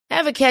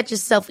Ever catch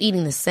yourself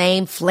eating the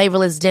same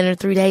flavorless dinner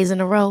 3 days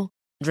in a row?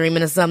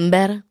 Dreaming of something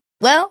better?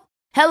 Well,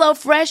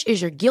 HelloFresh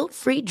is your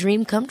guilt-free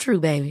dream come true,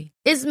 baby.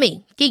 It's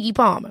me, Keke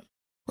Palmer.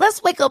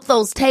 Let's wake up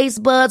those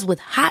taste buds with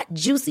hot,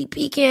 juicy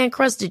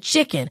pecan-crusted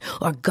chicken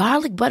or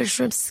garlic butter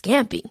shrimp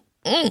scampi.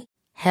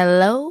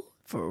 Hello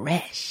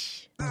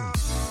Fresh.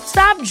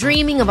 Stop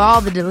dreaming of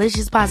all the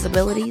delicious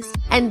possibilities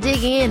and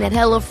dig in at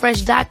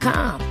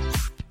HelloFresh.com.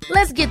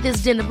 Let's get this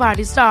dinner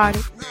party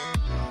started.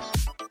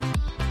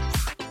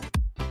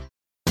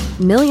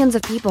 Millions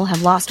of people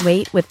have lost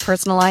weight with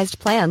personalized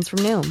plans from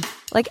Noom.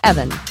 Like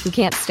Evan, who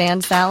can't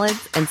stand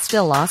salads and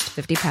still lost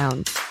 50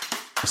 pounds.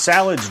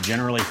 Salads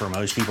generally for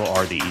most people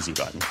are the easy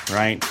button,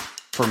 right?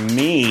 For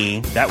me,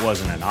 that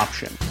wasn't an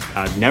option.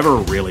 I never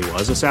really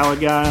was a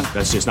salad guy.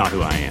 That's just not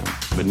who I am.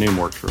 But Noom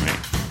worked for me.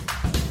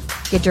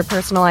 Get your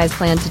personalized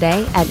plan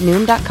today at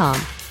Noom.com.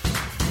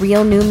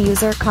 Real Noom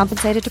user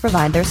compensated to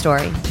provide their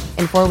story.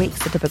 In 4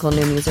 weeks, the typical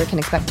Noom user can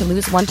expect to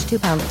lose 1 to 2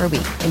 pounds per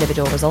week.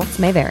 Individual results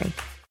may vary.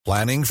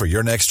 Planning for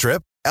your next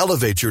trip?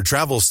 Elevate your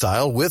travel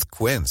style with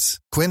Quince.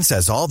 Quince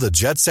has all the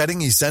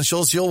jet-setting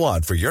essentials you'll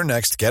want for your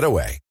next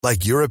getaway,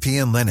 like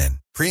European linen,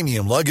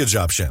 premium luggage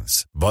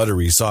options,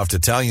 buttery soft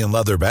Italian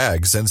leather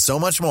bags, and so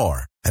much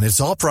more. And it's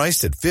all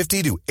priced at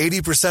 50 to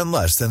 80%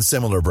 less than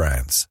similar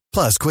brands.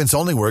 Plus, Quince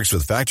only works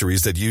with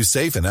factories that use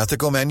safe and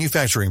ethical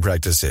manufacturing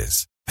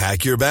practices.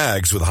 Pack your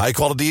bags with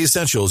high-quality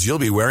essentials you'll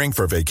be wearing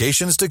for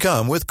vacations to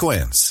come with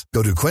Quince.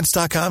 Go to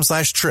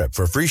quince.com/trip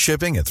for free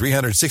shipping and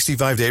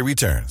 365-day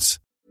returns.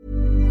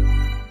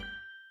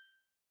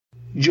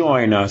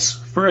 Join us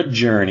for a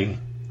journey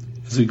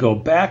as we go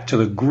back to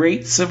the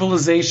great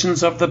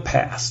civilizations of the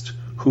past.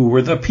 Who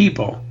were the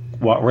people?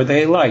 What were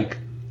they like?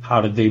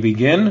 How did they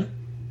begin?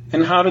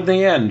 And how did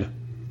they end?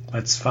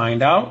 Let's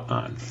find out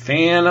on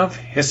Fan of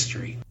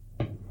History.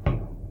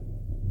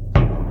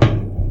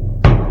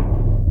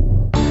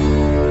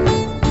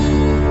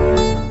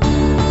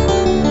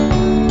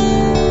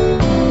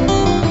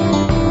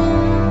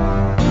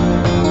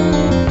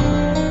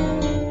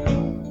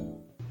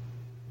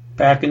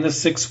 Back in the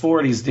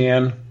 640s,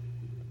 Dan.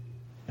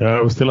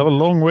 Yeah, we still have a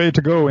long way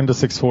to go in the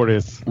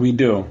 640s. We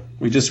do.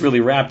 We just really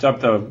wrapped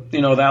up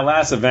that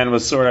last event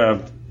was sort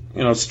of,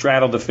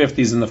 straddled the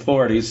 50s and the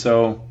 40s.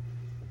 So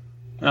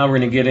now we're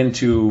going to get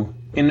into,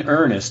 in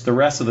earnest, the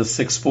rest of the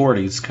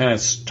 640s. Kind of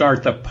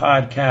start the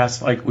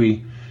podcast like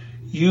we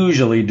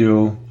usually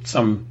do.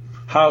 Some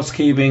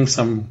housekeeping,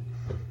 some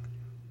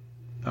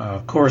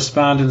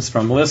correspondence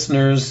from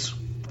listeners,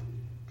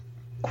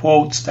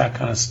 quotes, that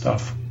kind of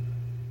stuff.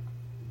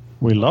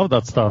 We love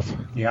that stuff.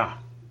 Yeah.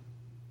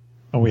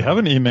 And we have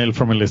an email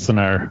from a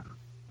listener.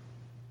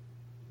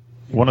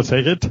 Want to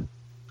take it?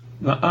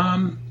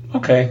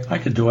 Okay, I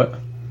could do it.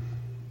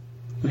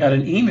 We got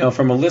an email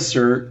from a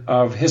listener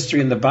of History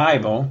in the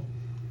Bible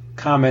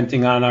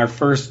commenting on our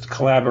first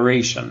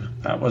collaboration.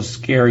 That was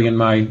Gary and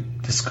my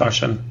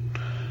discussion.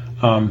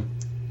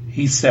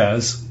 He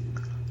says,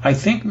 I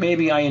think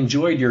maybe I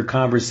enjoyed your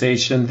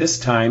conversation this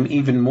time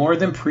even more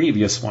than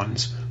previous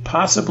ones,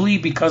 possibly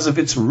because of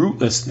its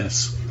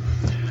rootlessness.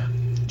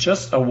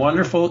 Just a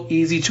wonderful,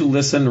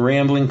 easy-to-listen,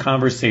 rambling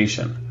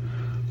conversation.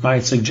 My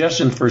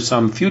suggestion for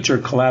some future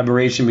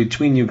collaboration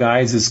between you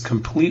guys is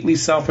completely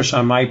selfish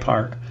on my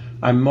part.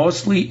 I'm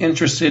mostly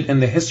interested in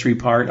the history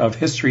part of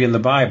History in the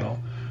Bible,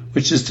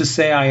 which is to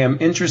say I am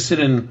interested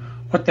in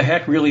what the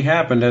heck really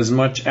happened as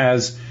much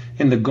as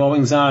in the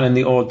goings-on in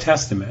the Old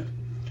Testament,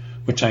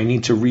 which I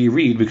need to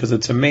reread because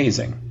it's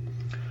amazing.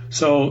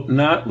 So,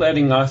 not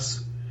letting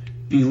us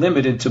be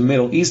limited to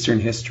Middle Eastern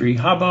history,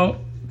 how about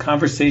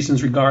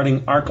conversations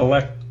regarding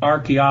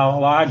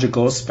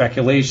archaeological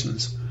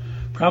speculations?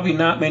 Probably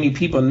not many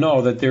people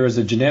know that there is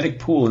a genetic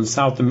pool in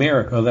South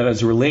America that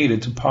is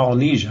related to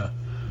Polynesia.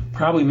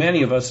 Probably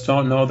many of us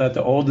don't know that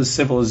the oldest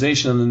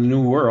civilization in the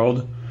New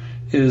World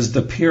is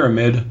the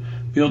pyramid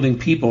building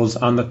peoples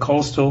on the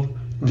coastal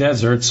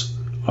deserts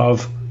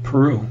of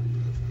Peru,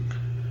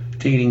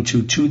 dating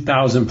to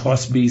 2000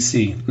 plus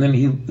BC. And then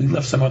he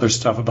left some other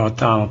stuff about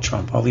Donald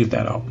Trump. I'll leave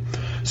that out.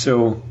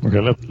 So okay,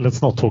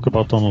 let's not talk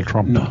about Donald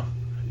Trump. No.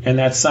 And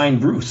that's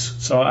signed Bruce.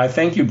 So I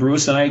thank you,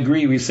 Bruce, and I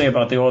agree we say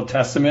about the Old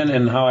Testament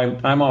and how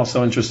I'm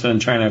also interested in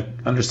trying to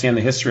understand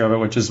the history of it,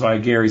 which is why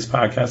Gary's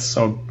podcast is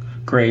so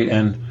great.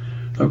 And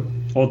the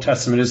Old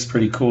Testament is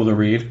pretty cool to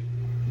read.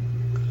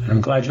 And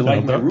I'm glad you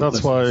like my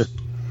rootlessness.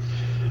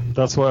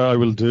 That's why I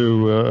will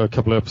do a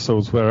couple of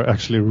episodes where I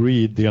actually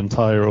read the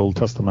entire Old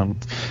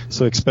Testament.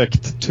 So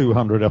expect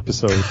 200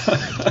 episodes.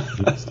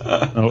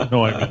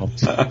 No, I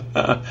won't.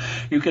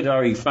 You could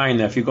already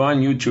find that if you go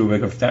on YouTube.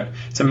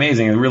 It's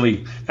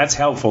amazing. That's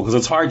helpful because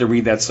it's hard to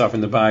read that stuff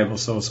in the Bible.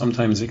 So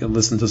sometimes you can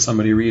listen to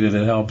somebody read it.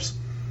 It helps.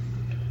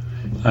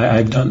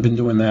 I've been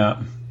doing that.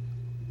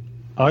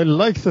 I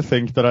like to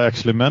think that I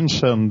actually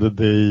mentioned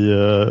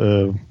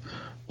the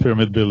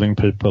pyramid building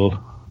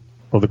people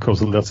of the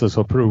coastal deserts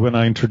of Peru when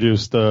I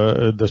introduced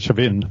the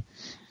Chavin.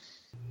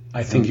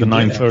 I think in the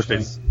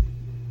 930s.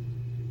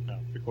 Yeah,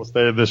 because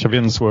the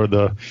Chavins were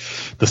the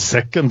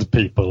second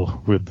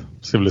people with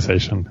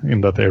civilization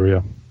in that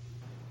area.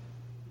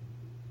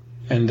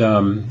 And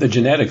the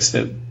genetics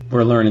that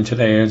we're learning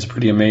today is a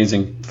pretty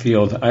amazing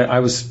field.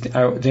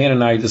 Dan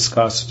and I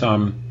discussed,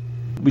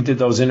 we did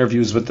those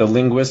interviews with the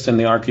linguist and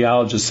the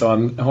archaeologist,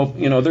 so I hope,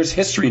 there's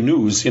history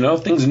news,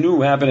 things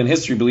new happen in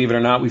history, believe it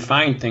or not, we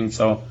find things,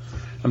 so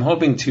I'm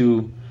hoping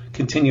to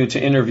continue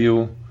to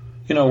interview,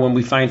 when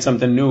we find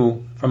something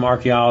new from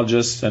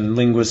archaeologists and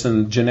linguists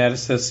and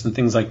geneticists and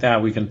things like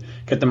that, we can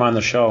get them on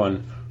the show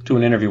and do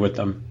an interview with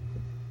them.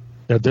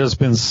 Yeah, there's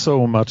been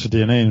so much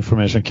DNA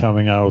information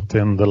coming out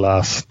in the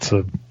last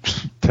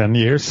 10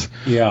 years.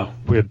 Yeah.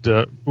 With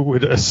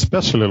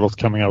especially a lot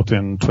coming out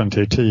in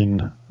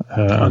 2018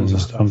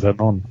 and then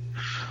on.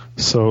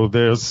 So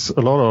there's a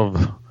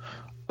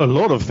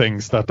lot of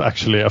things that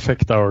actually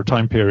affect our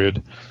time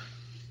period.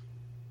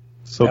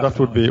 So Definitely. That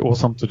would be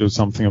awesome to do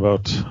something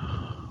about.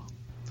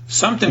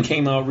 Something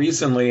came out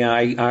recently.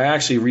 I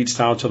actually reached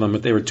out to them,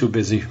 but they were too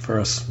busy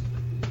for us.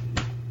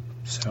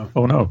 So.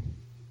 Oh no.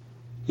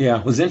 Yeah,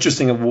 what was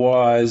interesting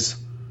was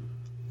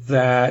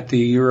that the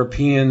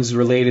Europeans,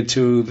 related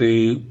to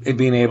it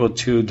being able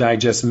to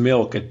digest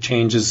milk, it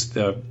changes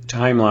the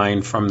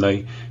timeline from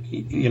the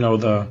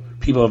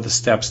people of the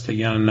steppes, the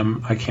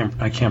Yanam.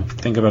 I can't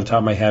think of it off the top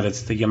of my head.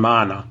 It's the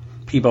Yamana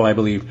people, I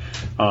believe.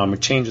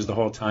 It changes the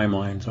whole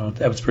timeline, so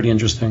that was pretty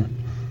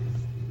interesting.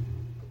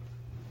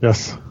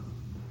 Yes.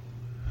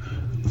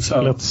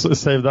 So let's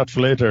save that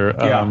for later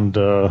and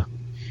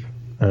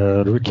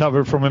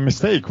recover from a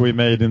mistake we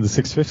made in the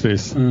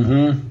 650s.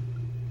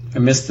 Mm-hmm. I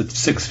missed the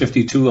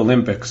 652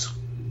 Olympics.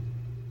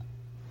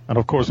 And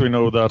of course, we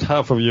know that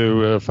half of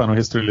you Fan of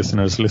History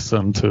listeners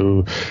listen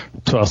to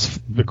us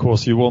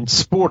because you want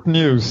sport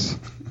news.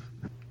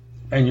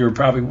 And you're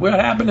probably, what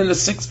happened in the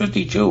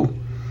 652?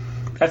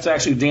 That's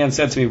actually Dan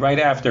said to me right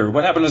after.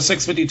 What happened in the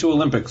 652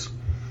 Olympics?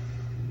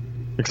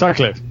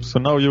 Exactly. So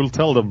now you'll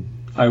tell them.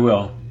 I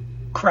will.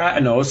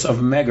 Kratanos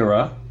of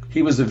Megara,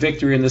 he was the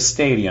victor in the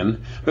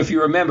stadium. But if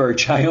you remember,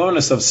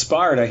 Chionis of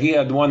Sparta, he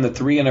had won the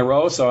 3 in a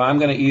row, so I'm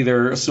going to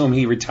either assume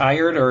he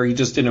retired or he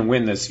just didn't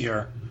win this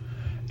year.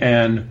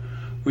 And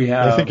we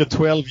have... I think a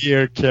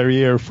 12-year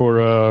career for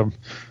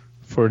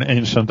an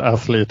ancient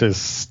athlete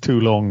is too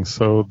long,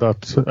 so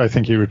that I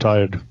think he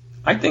retired.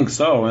 I think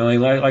so.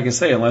 Like I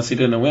say, unless he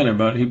didn't win it,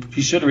 but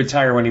he should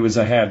retire when he was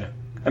ahead.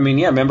 I mean,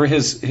 yeah, remember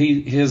his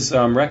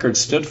record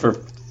stood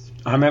for,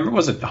 I remember,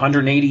 was it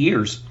 180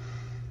 years?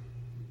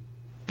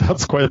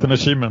 That's quite an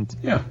achievement.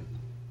 Yeah.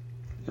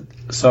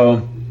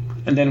 So,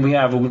 and then we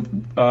have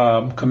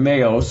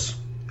Cameos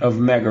of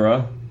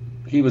Megara.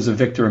 He was a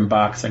victor in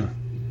boxing.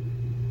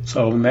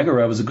 So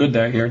Megara was good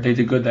that year. They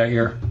did good that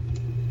year.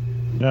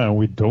 Yeah,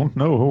 we don't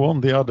know who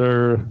won the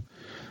other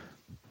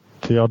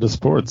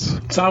sports.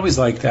 It's always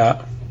like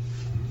that.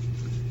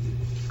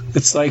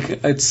 It's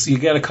like you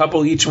get a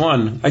couple each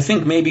one. I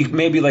think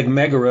maybe like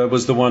Megara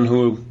was the one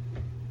who,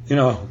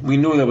 we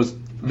knew that was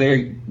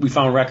there. We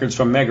found records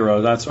from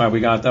Megara. That's why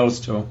we got those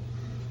two.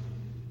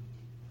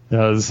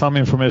 Yeah, some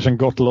information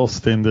got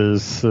lost in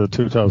these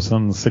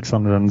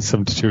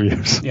 2,672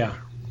 years. Yeah,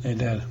 they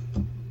did.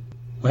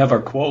 We have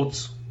our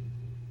quotes.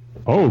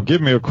 Oh, give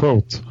me a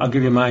quote. I'll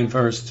give you mine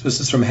first. This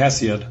is from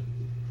Hesiod.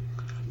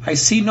 I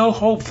see no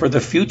hope for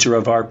the future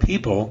of our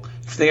people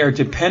if they are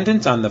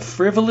dependent on the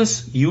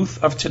frivolous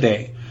youth of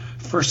today.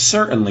 For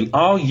certainly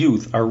all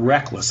youth are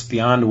reckless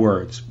beyond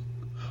words.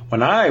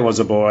 When I was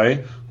a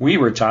boy, we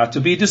were taught to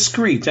be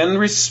discreet and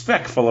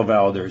respectful of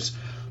elders,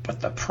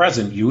 but the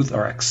present youth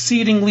are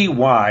exceedingly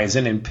wise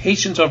and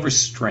impatient of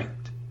restraint.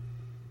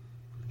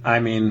 I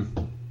mean,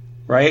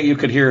 right? I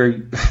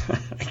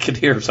could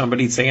hear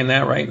somebody saying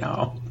that right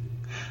now.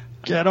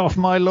 Get off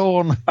my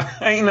lawn.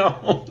 I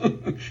know.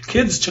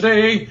 Kids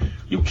today,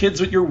 you kids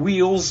with your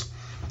wheels.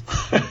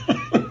 Yeah,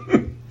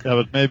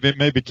 but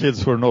maybe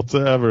kids were not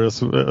ever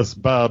as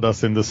bad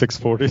as in the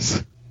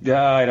 640s.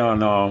 Yeah, I don't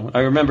know. I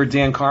remember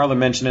Dan Carlin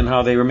mentioning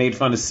how they were made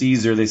fun of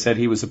Caesar. They said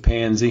he was a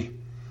pansy.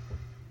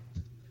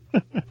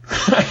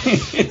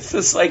 It's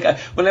just like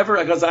whenever,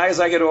 because as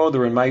I get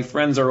older and my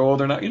friends are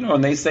older now,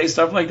 and they say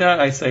stuff like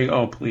that, I say,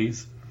 oh,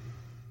 please.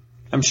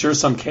 I'm sure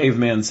some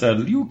caveman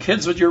said, you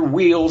kids with your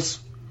wheels.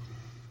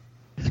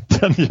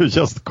 Then you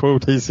just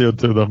quote Hesiod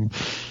to them.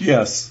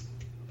 Yes.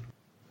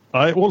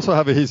 I also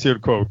have a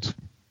Hesiod quote.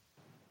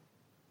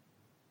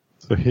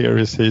 So here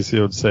is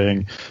Hesiod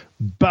saying,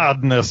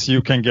 badness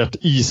you can get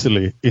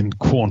easily in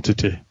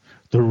quantity.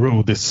 The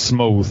road is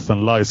smooth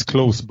and lies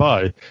close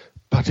by.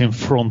 But in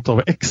front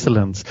of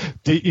excellence,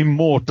 the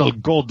immortal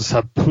gods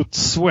have put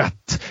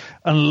sweat,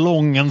 and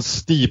long and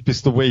steep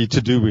is the way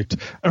to do it,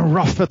 and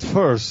rough at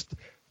first.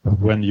 But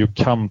when you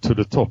come to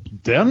the top,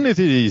 then it is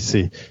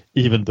easy,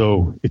 even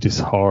though it is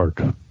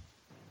hard.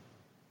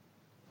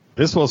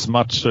 This was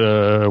much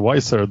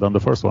wiser than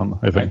the first one,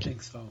 I think. I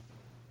think so.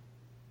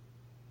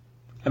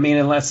 I mean,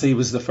 unless he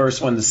was the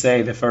first one to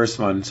say the first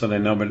one, so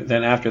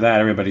then after that,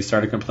 everybody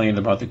started complaining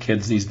about the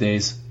kids these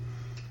days.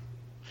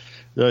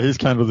 Yeah, he's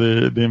kind of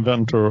the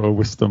inventor of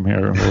wisdom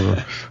here.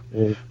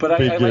 But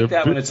I like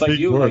that when it's like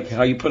you, like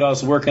how you put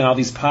us working all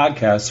these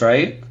podcasts,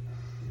 right?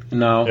 And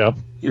now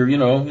you're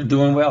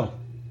doing well.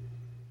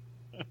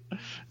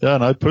 Yeah,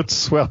 and I put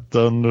sweat,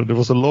 and there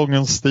was a long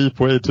and steep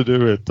way to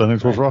do it, and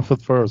it was rough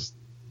at first.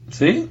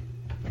 See?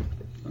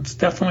 It's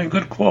definitely a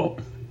good quote.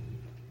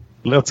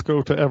 Let's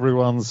go to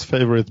everyone's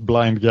favorite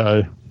blind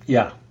guy.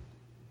 Yeah.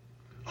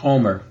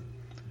 Homer.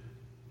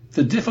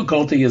 The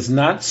difficulty is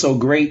not so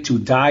great to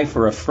die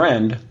for a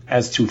friend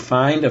as to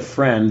find a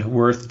friend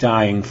worth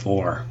dying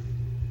for.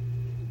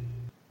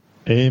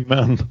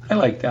 Amen. I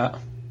like that.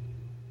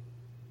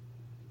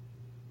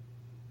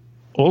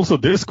 Also,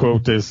 this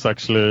quote is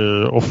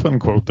actually often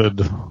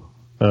quoted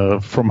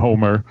from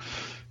Homer.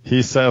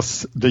 He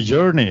says, "The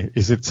journey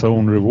is its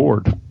own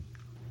reward."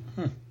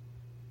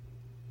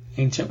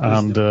 Ancient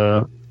wisdom.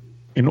 And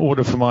in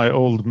order for my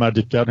old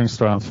Magic Gathering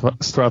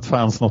Strat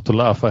fans not to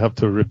laugh, I have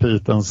to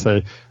repeat and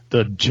say,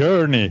 "The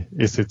journey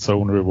is its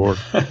own reward."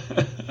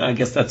 I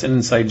guess that's an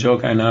inside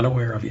joke I'm not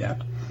aware of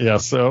yet.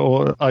 Yes,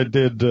 I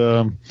did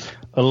a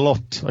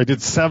lot. I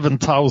did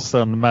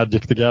 7,000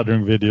 Magic the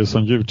Gathering videos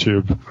on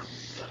YouTube.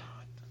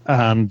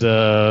 And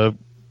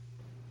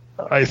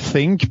I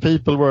think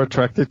people were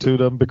attracted to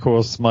them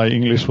because my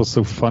English was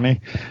so funny.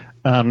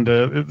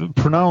 And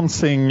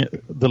pronouncing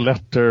the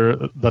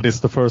letter that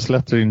is the first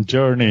letter in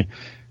journey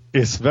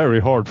is very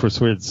hard for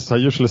Swedes. I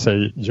usually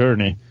say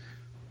journey.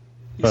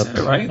 Is that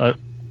right?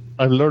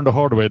 I learned the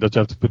hard way that you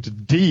have to put a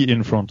D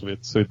in front of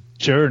it. So it's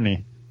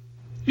journey.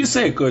 You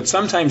say it good.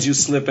 Sometimes you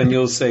slip and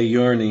you'll say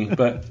journey,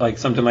 but like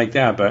something like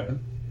that. But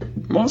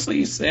mostly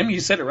you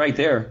said it right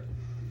there.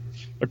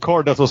 A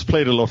card that was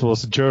played a lot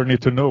was Journey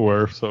to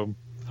Nowhere. So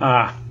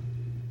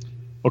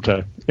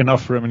okay,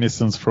 enough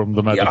reminiscence from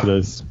the Magic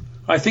days.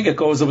 I think it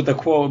goes with the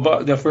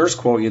quote, the first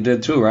quote you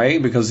did too,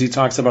 right? Because he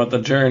talks about the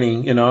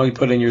journey. You know, he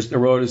put in the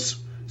road is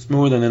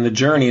smooth, and then the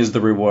journey is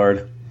the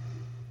reward.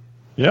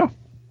 Yeah.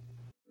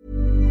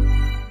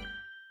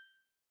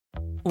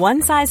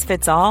 One size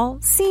fits all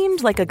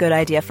seemed like a good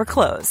idea for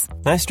clothes.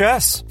 Nice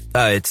dress.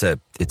 It's a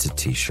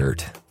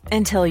t-shirt.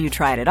 Until you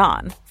tried it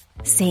on.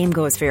 Same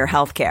goes for your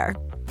healthcare.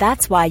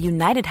 That's why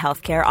United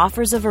Healthcare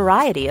offers a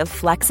variety of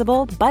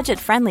flexible,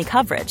 budget-friendly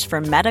coverage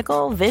for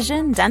medical,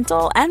 vision,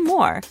 dental, and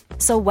more.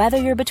 So whether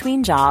you're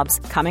between jobs,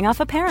 coming off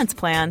a parent's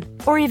plan,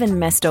 or even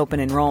missed open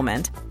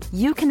enrollment,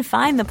 you can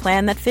find the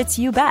plan that fits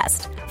you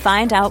best.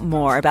 Find out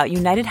more about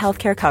United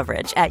Healthcare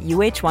coverage at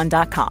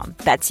UH1.com.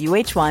 That's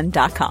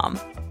UH1.com.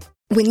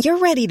 When you're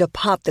ready to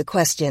pop the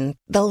question,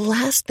 the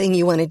last thing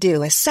you want to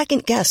do is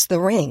second-guess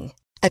the ring.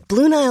 At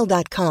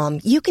BlueNile.com,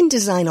 you can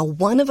design a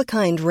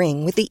one-of-a-kind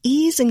ring with the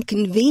ease and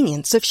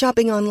convenience of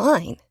shopping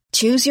online.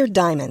 Choose your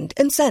diamond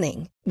and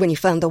setting. When you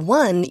find the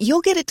one, you'll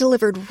get it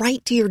delivered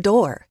right to your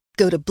door.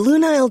 Go to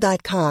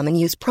BlueNile.com and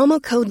use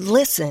promo code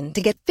LISTEN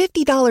to get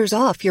 $50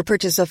 off your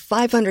purchase of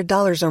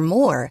 $500 or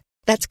more.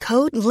 That's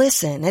code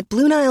LISTEN at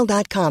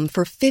BlueNile.com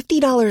for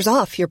 $50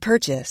 off your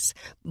purchase.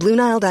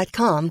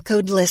 BlueNile.com,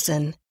 code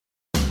LISTEN.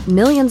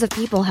 Millions of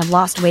people have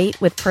lost weight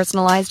with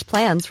personalized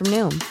plans from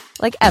Noom.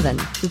 Like Evan,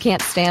 who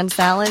can't stand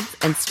salads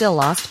and still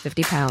lost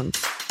 50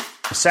 pounds.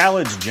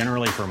 Salads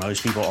generally for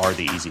most people are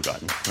the easy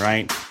button,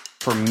 right?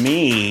 For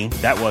me,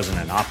 that wasn't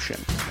an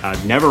option.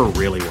 I never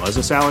really was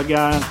a salad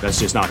guy. That's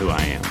just not who I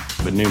am.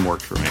 But Noom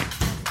worked for me.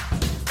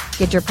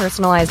 Get your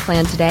personalized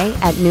plan today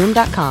at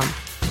Noom.com.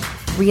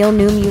 Real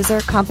Noom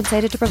user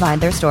compensated to provide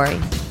their story.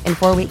 In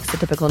 4 weeks, the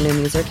typical Noom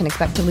user can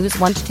expect to lose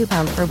 1 to 2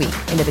 pounds per week.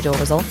 Individual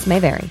results may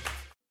vary.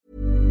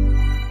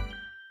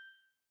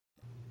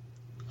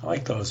 I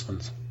like those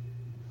ones.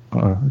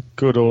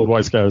 Good old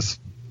wise guys.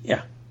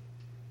 Yeah,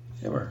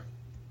 they were.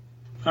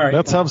 All right.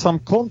 Let's have some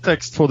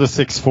context for the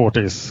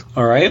 640s.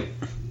 All right.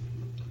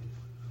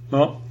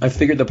 Well, I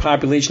figured the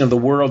population of the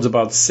world's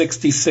about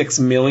 66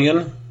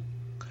 million.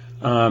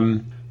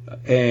 And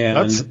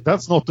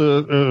that's not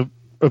a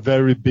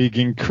very big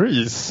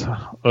increase.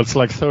 It's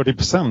like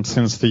 30%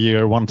 since the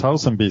year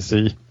 1000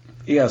 BC.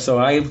 Yeah, so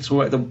I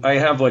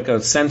have like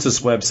a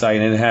census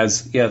website, and it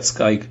has, it's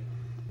like,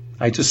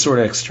 I just sort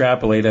of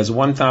extrapolate as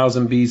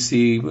 1000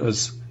 BC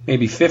was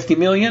maybe 50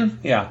 million.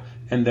 Yeah.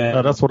 And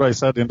then that's what I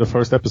said in the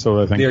first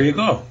episode, I think. There you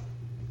go.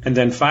 And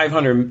then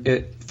 500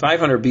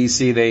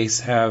 BC, they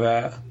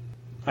have,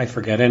 I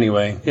forget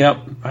anyway. Yep.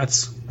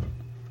 That's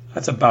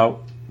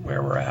about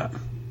where we're at.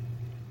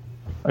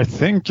 I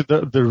think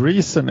the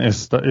reason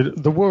is that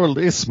the world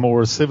is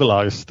more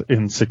civilized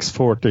in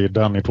 640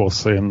 than it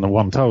was in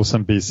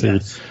 1000 BC.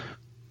 Yes.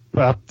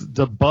 But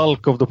the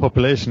bulk of the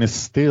population is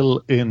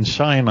still in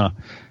China.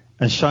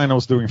 And China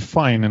was doing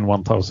fine in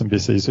 1000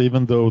 BC. So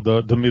even though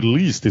the Middle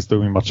East is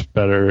doing much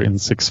better in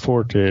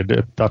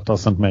 640, that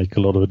doesn't make a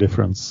lot of a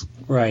difference.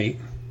 Right.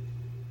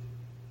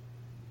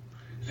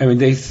 I mean,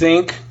 they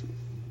think,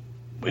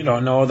 we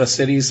don't know the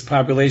city's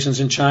populations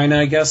in China,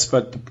 I guess,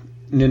 but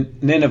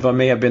Nineveh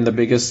may have been the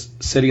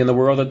biggest city in the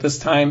world at this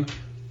time.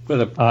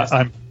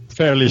 I'm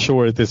fairly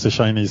sure it is a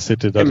Chinese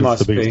city that is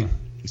the biggest. Be.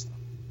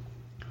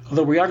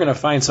 Although we are going to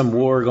find some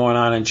war going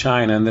on in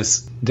China in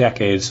this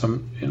decade.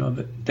 Some,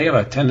 they have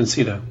a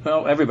tendency to,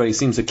 everybody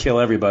seems to kill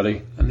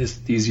everybody in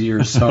these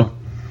years. So,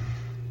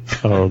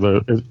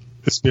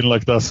 it's been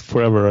like that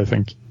forever, I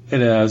think.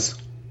 It has.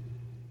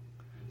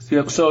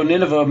 So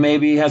Nineveh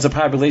maybe has a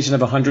population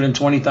of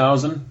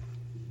 120,000?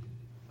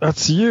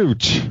 That's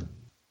huge.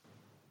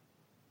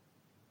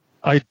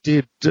 I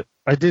did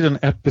an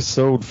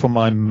episode for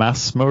my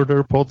mass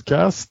murder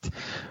podcast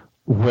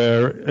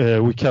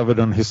where we covered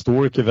an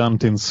historic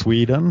event in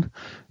Sweden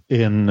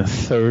in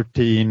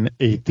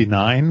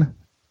 1389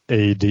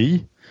 AD.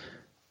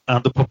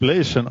 And the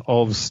population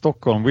of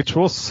Stockholm, which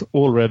was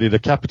already the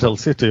capital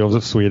city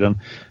of Sweden,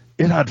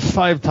 it had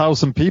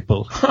 5,000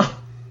 people.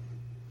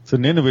 So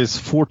Nineveh is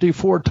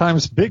 44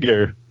 times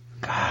bigger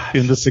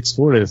in the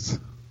 640s.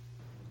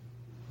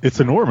 It's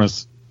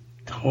enormous.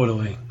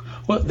 Totally.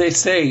 Well, they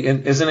say,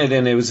 isn't it?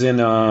 And it was in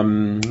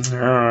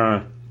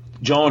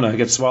Jonah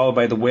gets swallowed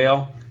by the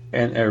whale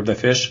or the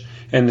fish.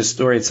 And the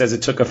story, it says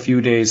it took a few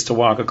days to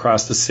walk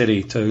across the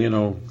city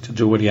to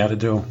do what he had to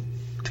do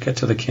to get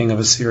to the king of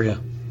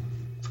Assyria.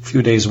 A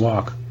few days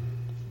walk.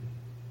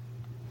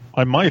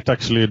 I might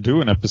actually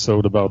do an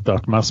episode about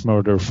that mass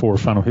murder for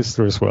Fan of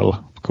History as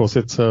well, because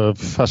it's a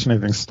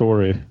fascinating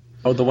story.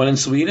 Oh, the one in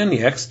Sweden?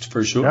 Yes,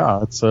 for sure.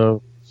 Yeah,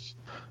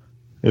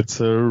 it's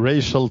a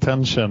racial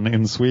tension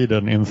in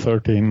Sweden in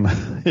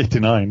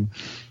 1389.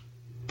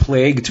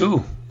 Plague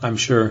too, I'm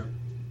sure.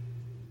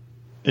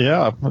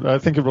 Yeah, I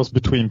think it was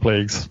between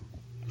plagues.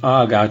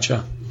 Ah,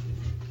 gotcha.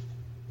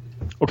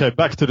 Okay,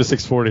 back to the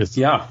 640s.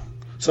 Yeah.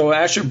 So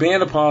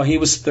Ashurbanipal, he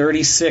was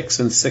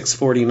 36 in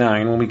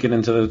 649 when we get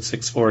into the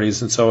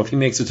 640s. And so if he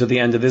makes it to the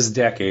end of this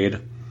decade,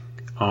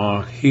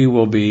 he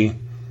will be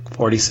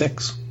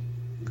 46.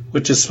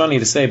 Which is funny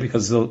to say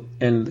because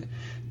in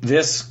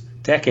this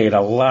decade,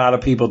 a lot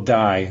of people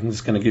die. I'm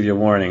just going to give you a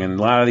warning. And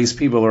a lot of these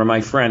people are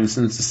my friends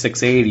since the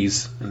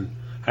 680s. And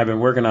I've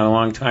been working on it a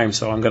long time,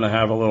 so I'm going to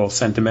have a little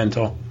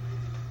sentimental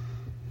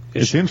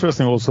issue. It's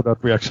interesting also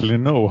that we actually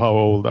know how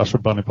old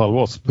Ashurbanipal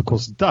was,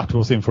 because that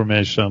was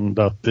information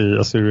that the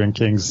Assyrian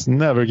kings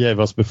never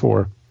gave us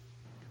before.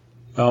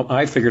 Well,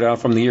 I figured out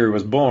from the year he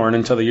was born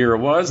until the year it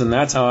was, and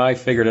that's how I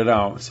figured it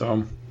out.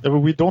 So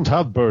we don't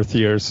have birth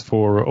years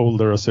for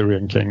older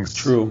Assyrian kings.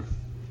 True.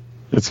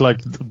 It's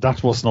like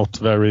that was not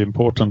very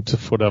important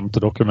for them to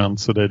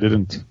document, so they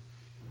didn't.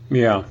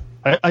 Yeah.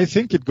 I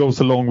think it goes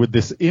along with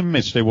this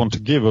image they want to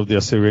give of the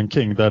Assyrian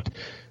king, that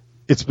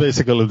it's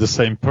basically the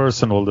same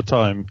person all the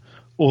time.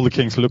 All the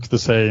kings look the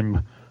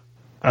same,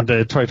 and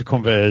they try to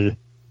convey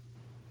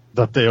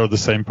that they are the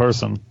same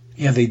person.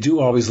 Yeah, they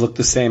do always look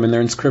the same in their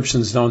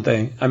inscriptions, don't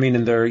they? I mean,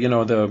 in their, you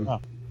know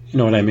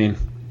what I mean.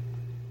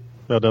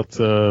 Yeah, that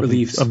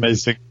reliefs.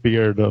 Amazing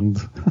beard and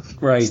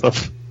right.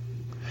 stuff.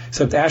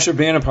 Except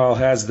Ashurbanipal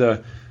has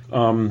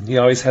he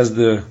always has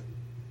the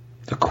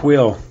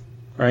quill,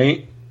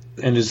 right?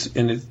 And his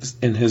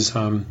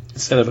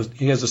instead of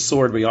he has a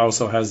sword, but he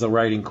also has the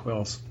writing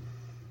quills.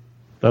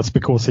 That's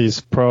because he's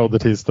proud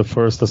that he's the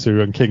first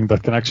Assyrian king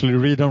that can actually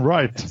read and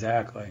write.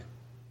 Exactly.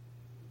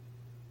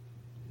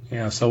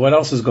 Yeah, so what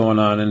else is going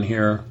on in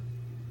here?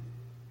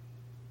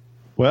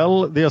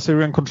 Well, the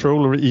Assyrian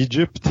control over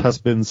Egypt has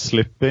been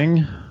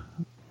slipping,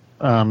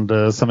 and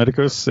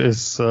Psammetichus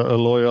is a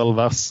loyal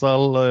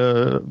vassal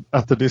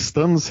at the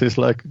distance. He's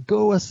like,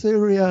 go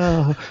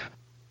Assyria!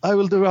 I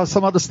will do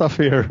some other stuff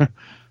here.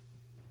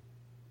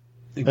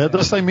 Exactly.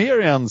 The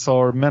Cimmerians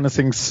are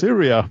menacing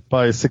Syria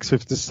by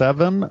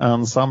 657,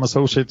 and some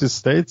associated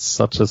states,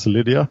 such as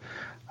Lydia,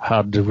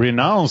 had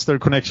renounced their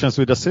connections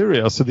with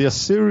Assyria. So the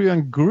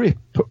Assyrian grip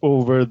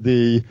over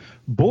the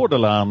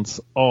borderlands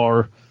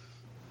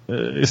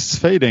is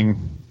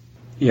fading.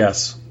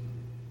 Yes.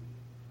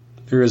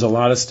 There is a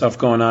lot of stuff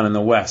going on in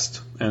the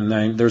West, and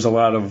there's a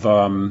lot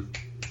of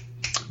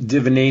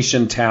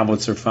divination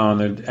tablets are found.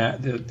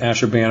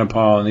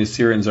 Ashurbanipal and the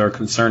Assyrians are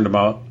concerned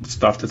about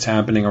stuff that's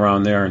happening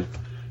around there, and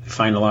they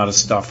find a lot of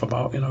stuff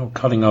about,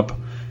 cutting up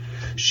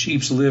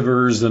sheep's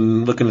livers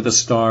and looking at the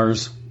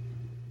stars.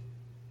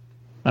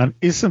 And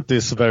isn't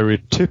this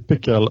very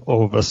typical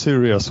of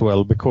Assyria as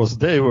well? Because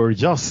they were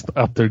just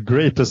at their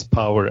greatest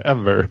power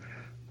ever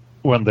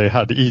when they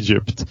had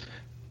Egypt.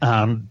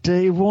 And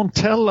they won't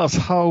tell us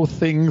how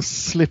things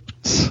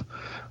slipped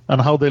and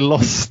how they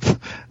lost.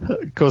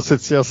 Because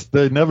it's just,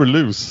 they never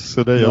lose.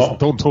 So they just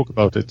don't talk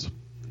about it.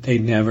 They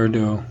never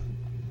do.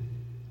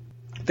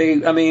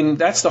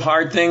 That's the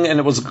hard thing. And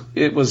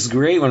it was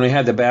great when we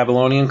had the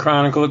Babylonian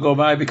Chronicle to go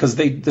by, because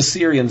the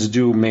Syrians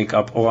do make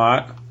up a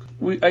lot.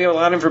 I got a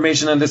lot of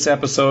information on this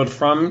episode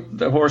from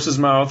the horse's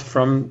mouth,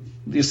 from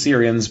the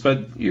Assyrians,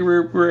 but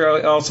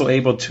we're also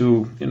able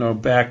to,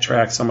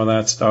 backtrack some of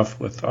that stuff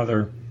with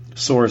other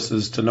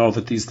sources to know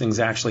that these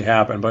things actually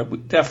happen.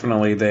 But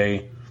definitely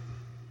they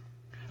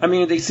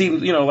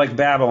seem, like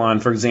Babylon,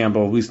 for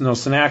example. We know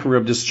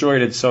Sennacherib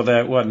destroyed it so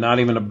that, not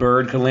even a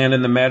bird could land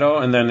in the meadow,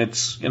 and then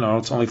it's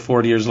only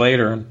 40 years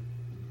later, and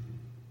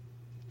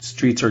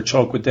streets are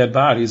choked with dead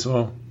bodies.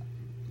 Well,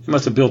 he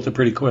must have built it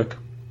pretty quick.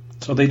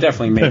 So they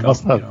definitely make up,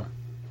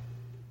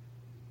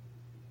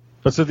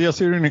 But so the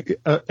Assyrian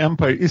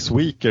Empire is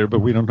weaker, but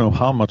we don't know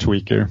how much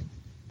weaker.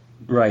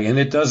 Right, and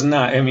it does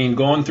not.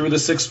 Going through the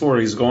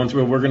 640s, going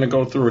through what we're going to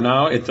go through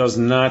now, it does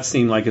not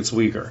seem like it's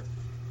weaker.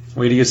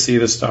 Where do you see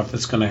the stuff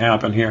that's going to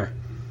happen here?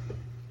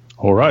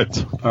 All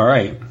right. All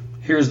right.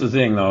 Here's the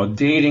thing, though.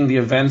 Dating the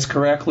events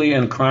correctly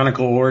in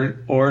chronicle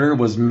order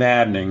was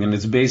maddening, and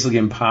it's basically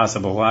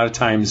impossible. A lot of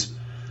times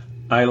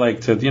I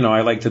like to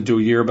do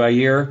year by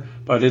year,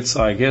 but it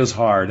was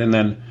hard. And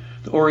then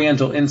the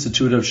Oriental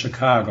Institute of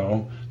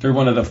Chicago, they're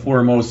one of the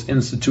foremost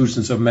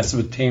institutions of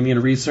Mesopotamian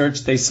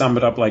research. They sum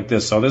it up like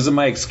this. So this is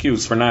my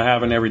excuse for not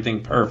having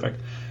everything perfect.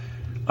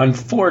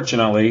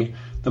 Unfortunately,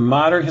 the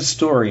modern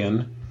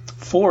historian,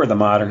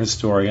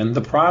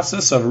 the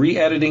process of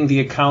re-editing the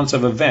accounts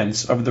of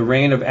events of the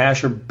reign of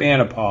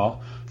Ashurbanipal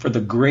for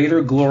the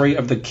greater glory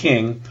of the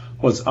king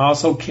was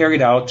also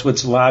carried out to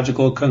its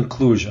logical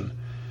conclusion.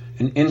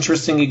 An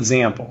interesting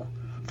example.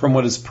 From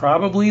what is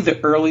probably the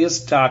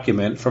earliest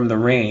document from the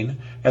reign,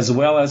 as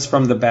well as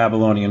from the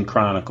Babylonian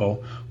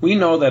Chronicle, we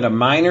know that a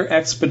minor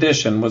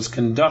expedition was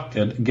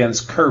conducted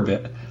against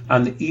Kerbit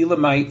on the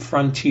Elamite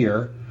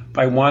frontier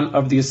by one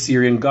of the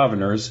Assyrian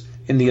governors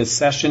in the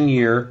accession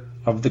year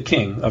of the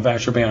king of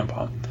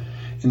Ashurbanipal.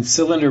 In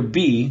Cylinder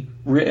B,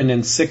 written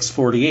in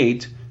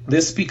 648,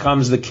 this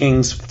becomes the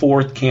king's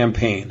fourth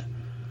campaign.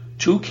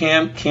 2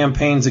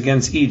 campaigns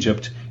against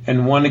Egypt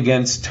and 1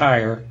 against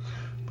Tyre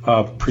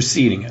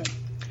preceding it.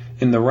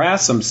 In the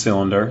Rassam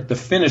cylinder, the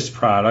finished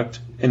product,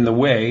 in the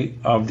way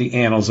of the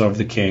Annals of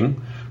the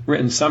King,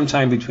 written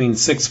sometime between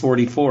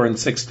 644 and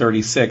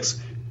 636,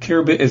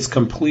 Kerbit is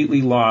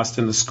completely lost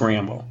in the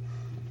scramble.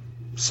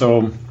 So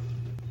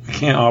we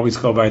can't always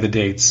go by the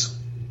dates.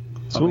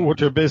 So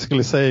what you're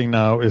basically saying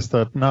now is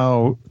that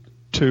now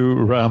 2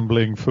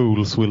 rambling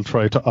fools will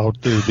try to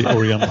outdo the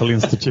Oriental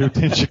Institute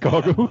in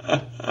Chicago.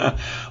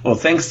 Well,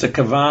 thanks to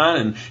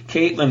Kavan and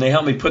Caitlin, they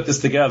helped me put this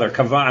together.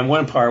 Kavan,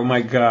 one part, oh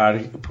my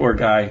God, poor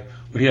guy,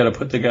 what he had to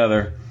put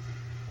together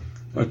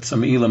with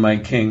some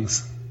Elamite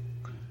kings.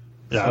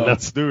 Yeah, So,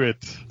 let's do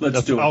it.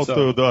 let's do it.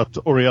 Outdo that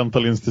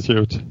Oriental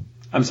Institute.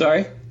 I'm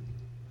sorry?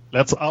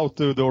 Let's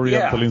outdo the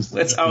Oriental Institute.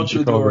 Let's in outdo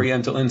the Chicago.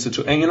 Oriental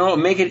Institute.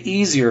 And, make it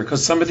easier,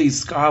 because some of these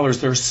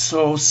scholars, they're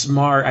so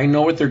smart. I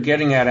know what they're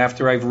getting at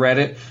after I've read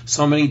it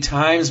so many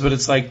times, but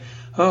it's like,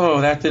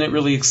 oh, that didn't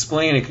really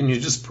explain it. Can you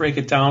just break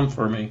it down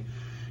for me?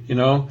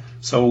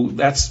 So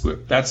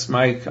that's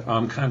my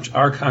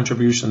our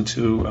contribution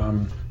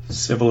to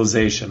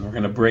civilization. We're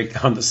going to break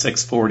down the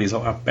 640s a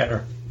lot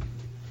better.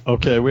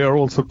 Okay, we are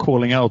also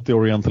calling out the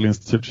Oriental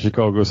Institute of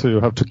Chicago, so you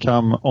have to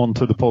come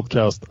onto the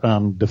podcast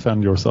and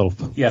defend yourself.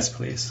 Yes,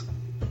 please.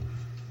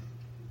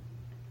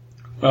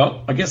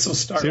 Well, I guess we'll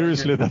start.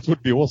 Seriously, that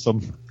would be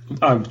awesome.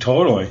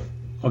 Totally.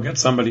 I'll get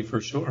somebody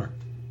for sure.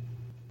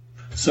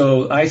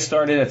 So I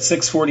started at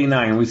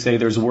 649. We say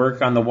there's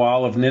work on the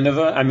wall of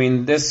Nineveh. I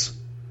mean, this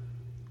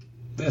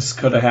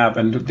could have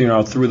happened,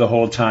 through the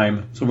whole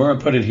time. So we're going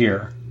to put it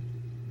here.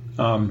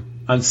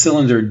 On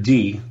cylinder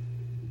D,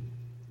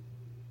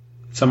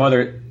 some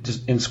other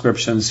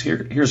inscriptions.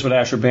 Here's what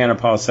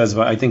Ashurbanipal says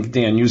about, I think,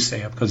 Dan, you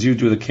say it, because you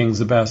do the kings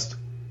the best.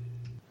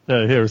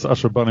 Yeah, here's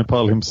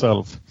Ashurbanipal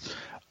himself.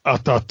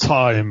 At that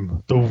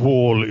time, the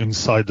wall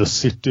inside the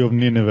city of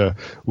Nineveh,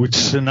 which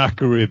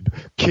Sennacherib,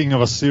 king of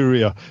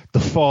Assyria,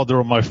 the father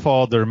of my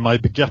father, my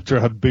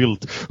begetter, had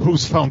built,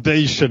 whose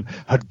foundation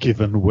had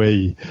given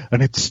way,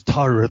 and its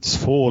turrets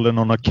fallen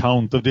on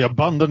account of the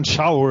abundant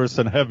showers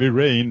and heavy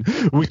rain,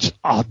 which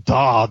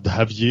Adad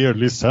have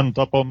yearly sent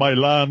upon my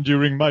land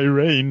during my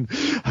reign,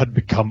 had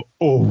become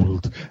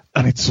old,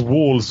 and its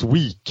walls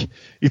weak.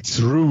 Its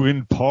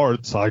ruined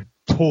parts I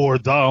tore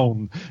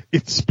down,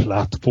 its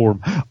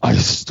platform I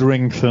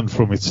strengthened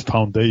from its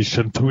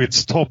foundation to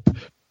its top.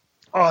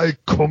 I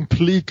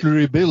completely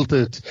rebuilt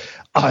it.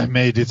 I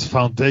made its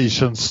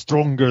foundation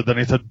stronger than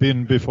it had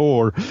been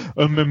before,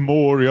 a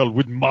memorial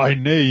with my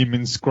name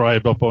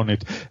inscribed upon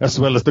it, as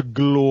well as the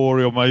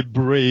glory of my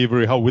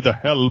bravery, how with the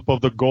help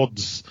of the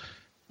gods.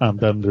 And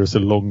then there's a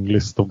long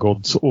list of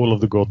gods, all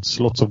of the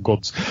gods, lots of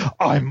gods.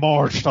 I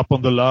marched up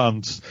on the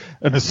lands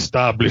and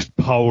established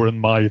power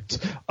and might.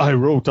 I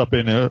wrote up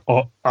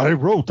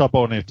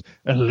on it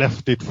and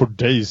left it for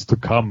days to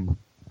come.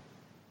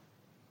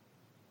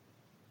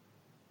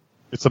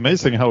 It's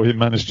amazing how he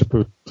managed to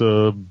put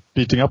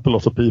beating up a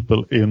lot of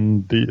people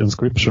in the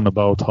inscription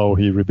about how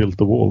he rebuilt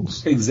the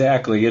walls.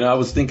 Exactly. I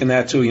was thinking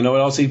that too. What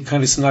else he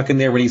kind of snuck in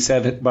there when he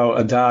said about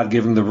Adad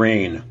giving the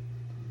rain?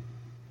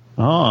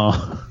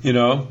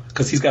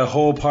 Because he's got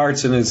whole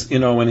parts in his,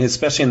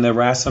 especially in the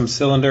Rassam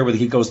cylinder where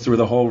he goes through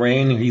the whole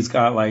rain. He's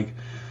got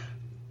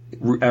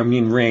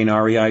rain,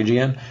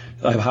 R-E-I-G-N,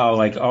 of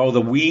how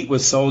the wheat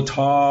was so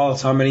tall,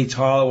 how many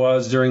tall it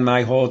was during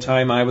my whole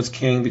time I was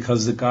king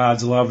because the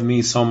gods loved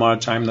me so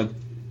much. I'm the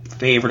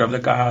favorite of the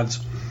gods.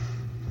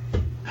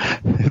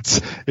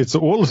 It's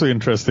also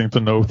interesting to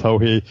note how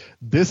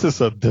this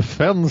is a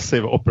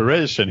defensive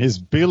operation. He's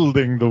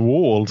building the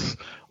walls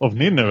of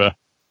Nineveh.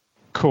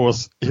 Of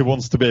course, he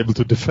wants to be able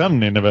to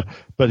defend Nineveh,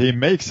 but he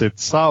makes it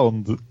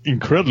sound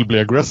incredibly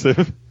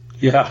aggressive.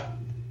 Yeah,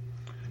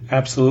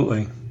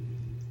 absolutely.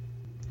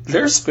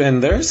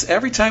 There's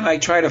every time I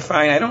try to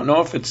find, I don't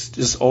know if it's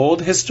just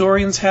old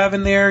historians have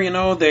in there,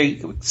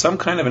 some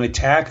kind of an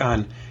attack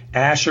on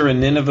Asher and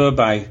Nineveh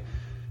by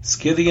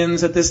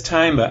Scythians at this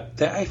time,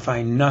 but I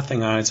find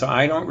nothing on it, so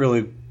I don't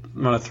really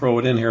want to throw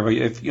it in here. But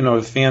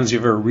if fans, you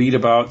ever read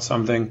about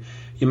something,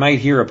 you might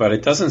hear it, but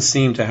it doesn't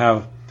seem to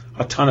have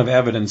a ton of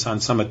evidence on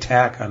some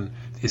attack on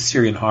the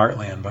Assyrian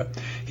heartland. But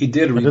he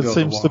did rebuild the wall.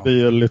 It seems to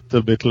be a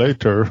little bit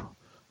later,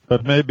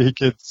 but maybe he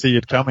could see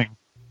it coming.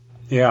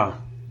 Yeah.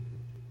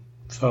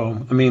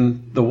 So, I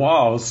mean, the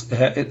walls,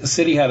 the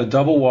city had a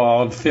double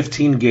wall and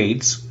 15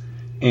 gates,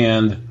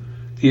 and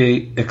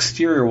the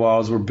exterior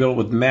walls were built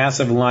with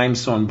massive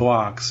limestone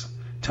blocks,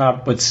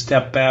 topped with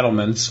step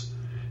battlements,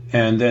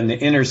 and then the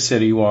inner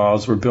city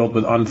walls were built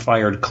with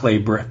unfired clay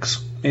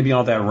bricks. Maybe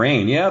all that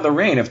rain. Yeah, the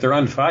rain, if they're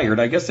unfired,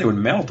 I guess they would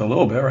melt a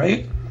little bit,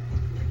 right?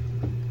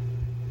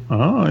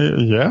 Oh,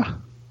 yeah.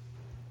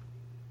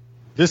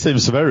 This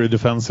seems very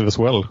defensive as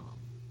well.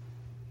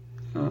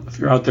 If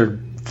you're out there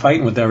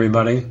fighting with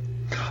everybody.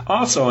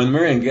 Also, and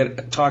we're going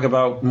to talk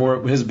about more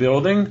of his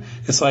building,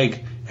 it's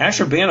like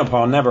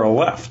Ashurbanipal never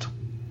left.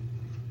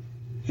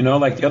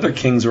 Like the other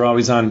kings were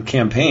always on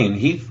campaign.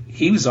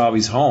 He was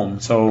always home,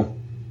 so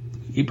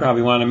he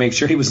probably wanted to make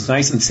sure he was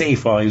nice and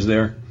safe while he was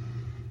there.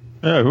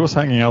 Yeah, he was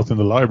hanging out in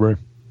the library.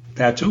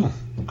 That too,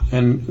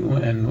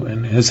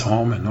 and his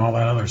home and all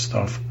that other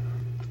stuff.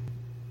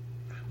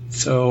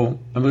 So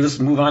I'm going to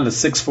just move on to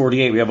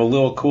 648. We have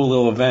a cool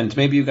little event.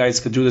 Maybe you guys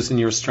could do this in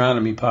your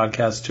astronomy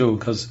podcast too,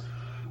 because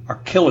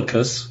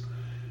Archilochus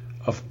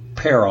of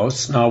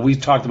Paros. Now,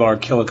 we've talked about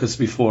Archilochus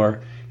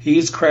before.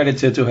 He's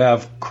credited to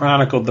have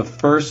chronicled the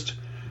first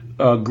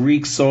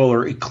Greek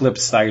solar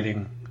eclipse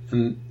sighting.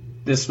 And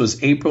this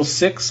was April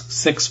 6,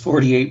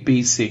 648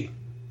 BC.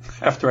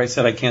 After I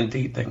said I can't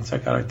date things, I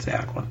got an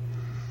exact one.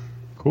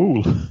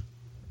 Cool.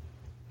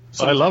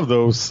 I love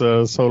those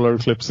solar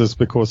eclipses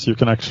because you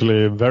can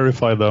actually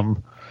verify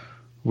them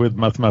with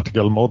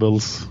mathematical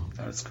models.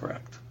 That is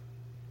correct.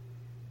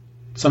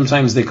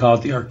 Sometimes they call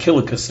it the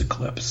Archilochus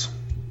eclipse.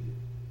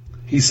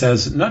 He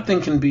says,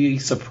 nothing can be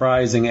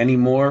surprising any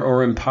more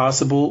or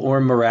impossible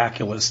or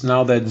miraculous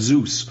now that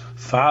Zeus,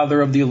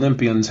 father of the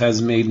Olympians, has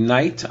made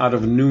night out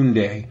of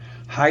noonday,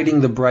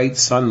 hiding the bright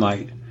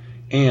sunlight,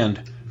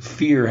 and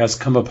fear has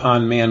come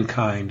upon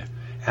mankind.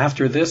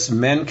 After this,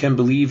 men can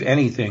believe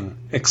anything,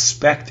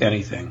 expect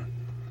anything.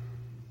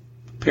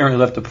 Apparently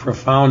left a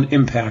profound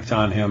impact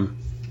on him.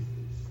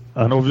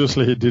 And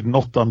obviously he did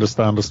not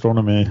understand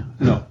astronomy.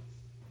 No.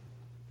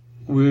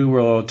 We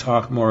will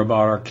talk more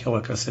about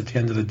Archilochus at the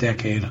end of the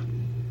decade.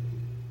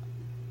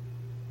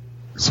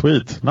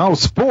 Sweet. Now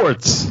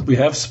sports. We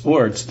have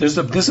sports. This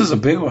is a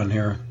big one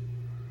here.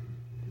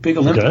 Big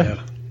Olympiad.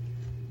 Okay.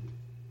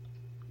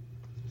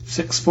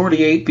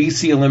 648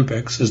 BC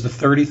Olympics is the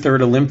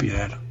 33rd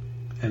Olympiad.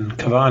 And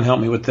Kavan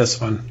helped me with this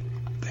one.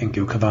 Thank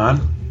you,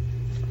 Kavan.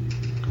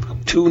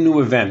 2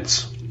 new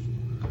events.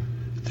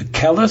 The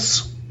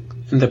Kelis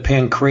and the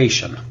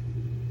Pancration.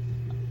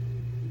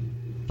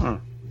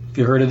 Have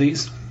you heard of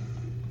these?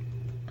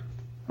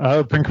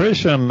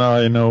 Pancration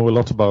I know a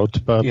lot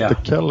about, but the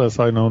Kelis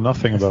I know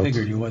nothing about. I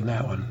figured you would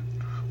that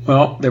one.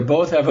 Well, they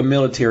both have a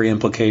military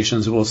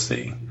implications, we'll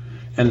see.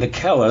 And the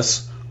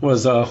Kelis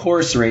was a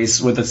horse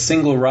race with a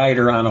single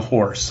rider on a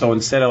horse. So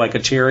instead of like a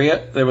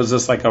chariot, there was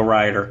just like a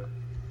rider.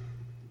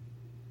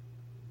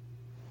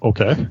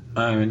 Okay.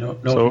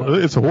 So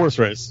it's a horse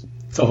race.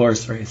 It's a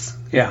horse race,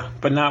 yeah,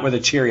 but not with a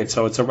chariot.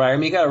 So it's a rider. I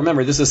mean, you got to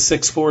remember, this is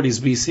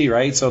 640s BC,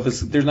 right? So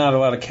there's not a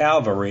lot of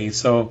cavalry.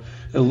 So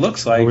it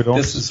looks like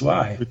this is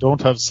why. We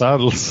don't have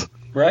saddles.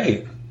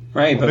 Right.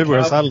 Maybe we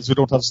have saddles, we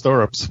don't have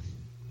stirrups.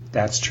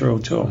 That's true,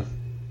 too.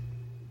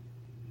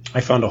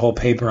 I found a whole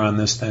paper on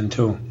this then,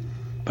 too.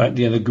 But,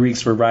 the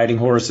Greeks were riding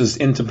horses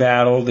into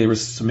battle. They were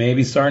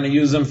maybe starting to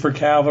use them for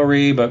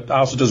cavalry, but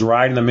also just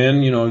riding them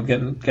in,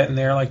 getting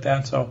there like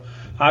that. So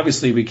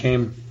obviously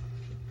became...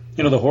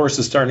 the horse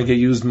is starting to get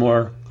used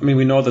more. I mean,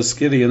 we know the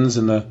Scythians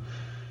and the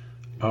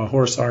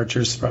horse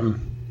archers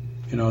from,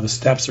 the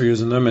steppes are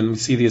using them, and we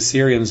see the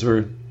Assyrians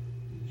were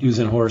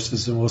using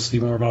horses, and we'll see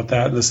more about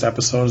that in this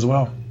episode as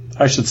well.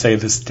 I should say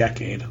this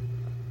decade.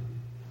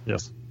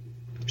 Yes.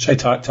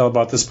 Should I tell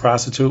about this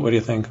prostitute? What do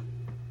you think?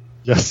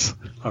 Yes.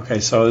 Okay,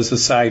 so this is a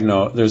side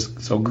note.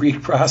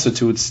 Greek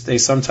prostitutes, they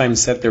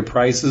sometimes set their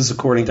prices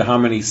according to how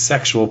many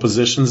sexual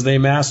positions they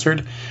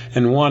mastered,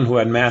 and one who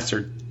had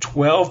mastered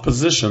 12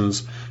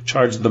 positions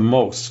charged the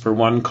most for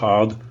one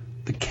called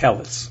the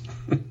Kelis,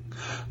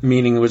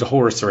 meaning it was a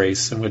horse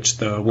race in which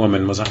the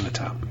woman was on the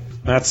top.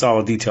 That's all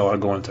the detail. I'll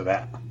go into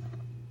that.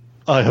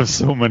 I have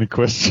so many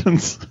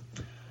questions.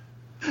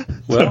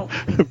 Well,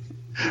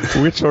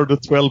 which are the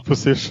 12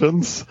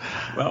 positions?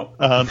 Well,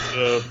 and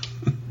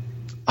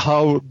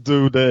how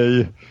do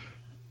they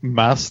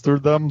master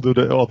them?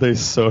 Are they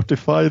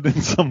certified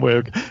in some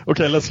way?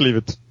 Okay, let's leave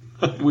it.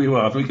 We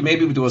will.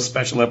 Maybe we do a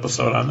special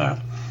episode on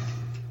that.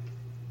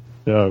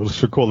 Yeah, we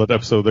should call that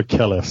episode the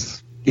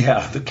Kelis.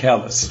 Yeah, the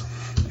Kelis.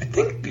 I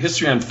think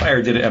History on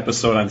Fire did an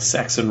episode on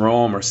sex in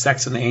Rome or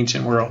sex in the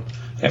ancient world.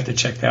 I have to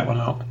check that one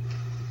out.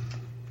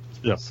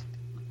 Yes.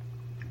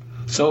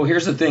 So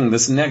here's the thing.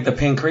 The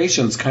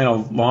Pancration's kind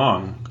of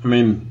long. I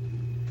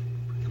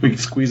mean, we can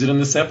squeeze it in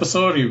this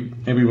episode.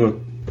 Maybe we'll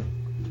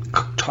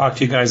talk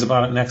to you guys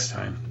about it next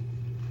time.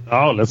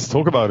 Oh, let's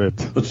talk about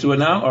it. Let's do it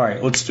now? All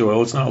right, let's do it.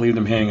 Let's not leave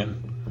them hanging.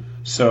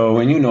 So,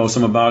 and you know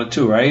some about it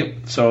too,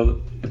 right?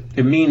 So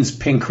it means,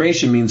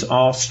 pankration means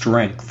all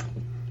strength.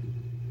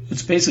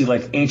 It's basically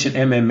like ancient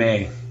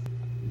MMA.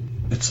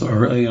 It's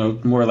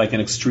more like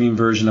an extreme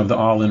version of the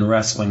all-in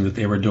wrestling that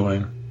they were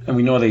doing. And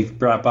we know they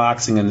brought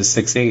boxing in the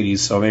 680s,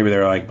 so maybe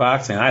they're like,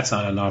 boxing, that's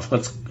not enough.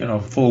 Let's,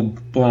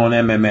 full-blown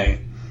MMA.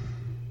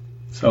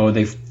 So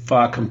they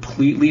fought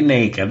completely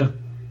naked.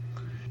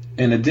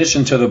 In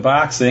addition to the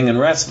boxing and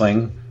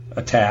wrestling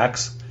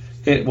attacks,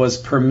 it was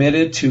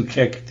permitted to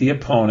kick the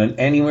opponent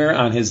anywhere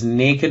on his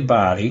naked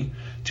body,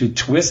 to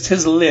twist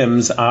his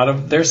limbs out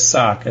of their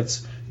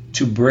sockets,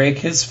 to break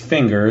his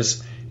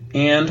fingers,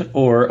 and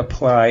or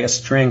apply a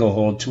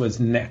stranglehold to his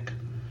neck.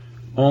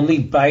 Only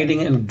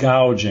biting and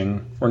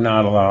gouging were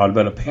not allowed,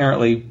 but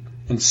apparently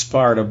in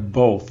Sparta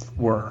both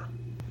were.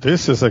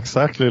 This is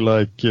exactly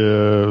like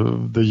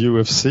the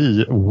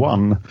UFC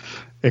 1,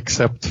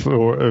 except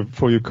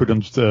for you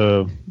couldn't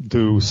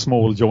do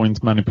small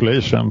joint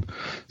manipulation,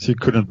 so you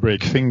couldn't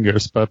break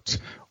fingers, but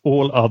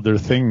all other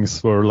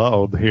things were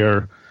allowed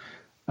here.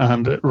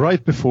 And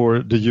right before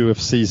the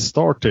UFC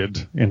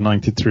started in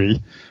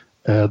 93,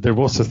 there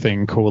was a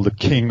thing called the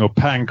King of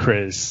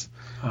Pancrase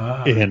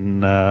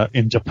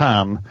in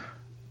Japan,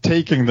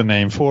 taking the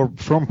name from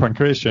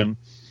pankration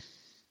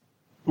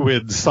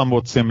with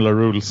somewhat similar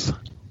rules.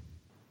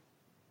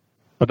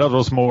 But that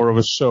was more of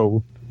a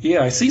show.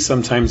 Yeah, I see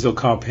sometimes they'll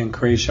call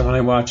pankration. When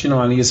I watch,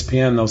 on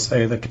ESPN, they'll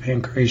say that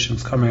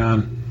pankration's coming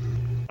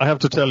on. I have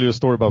to tell you a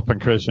story about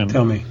pankration.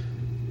 Tell me.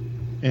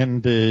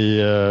 In the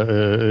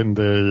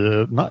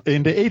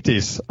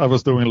 80s, I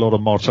was doing a lot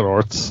of martial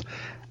arts,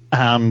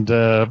 and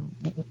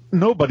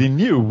nobody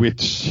knew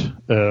which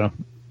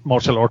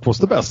martial art was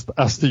the best,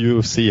 as the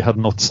UFC had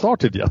not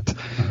started yet.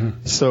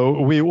 Mm-hmm.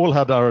 So we all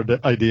had our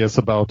ideas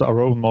about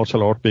our own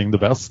martial art being the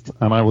best,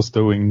 and I was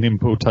doing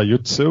Ninpo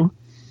Taijutsu.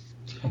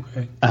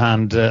 Okay.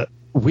 And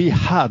we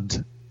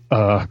had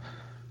a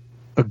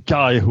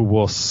guy who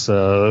was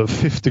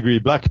 5th degree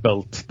black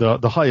belt,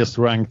 the highest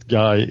ranked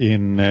guy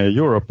in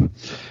Europe,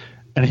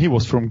 and he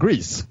was from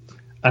Greece.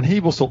 And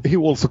he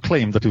also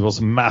claimed that he was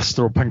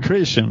master of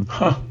pankration.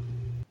 Huh.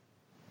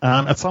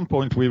 And at some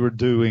point we were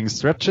doing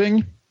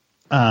stretching,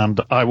 and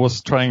I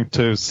was trying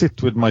to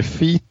sit with my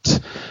feet,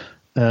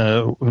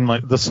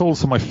 the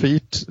soles of my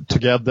feet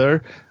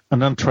together,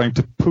 and then trying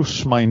to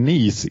push my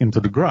knees into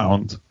the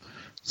ground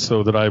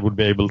so that I would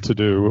be able to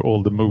do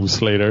all the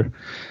moves later.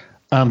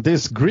 And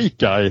this Greek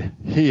guy,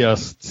 he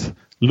just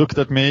looked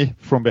at me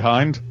from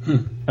behind,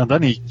 and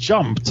then he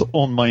jumped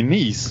on my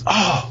knees,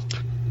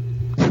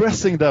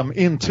 pressing them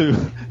into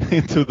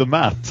the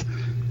mat.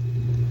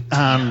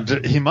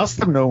 And he must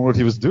have known what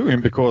he was doing,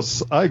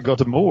 because I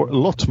got a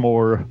lot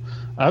more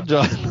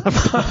agile.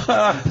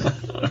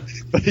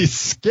 He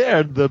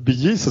scared the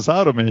bejesus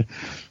out of me.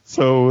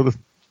 So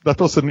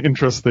that was an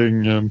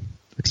interesting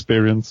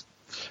experience.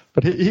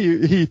 But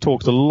he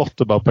talked a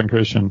lot about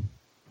pankration.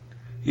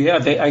 Yeah,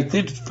 I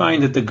did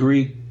find that the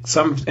Greek,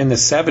 some in the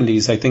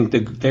 70s, I think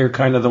they're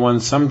kind of the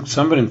ones,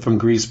 somebody from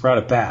Greece brought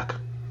it back.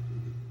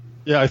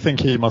 Yeah, I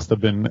think he must have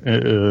been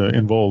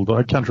involved.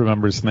 I can't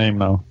remember his name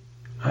now.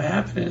 I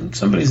have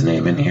somebody's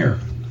name in here.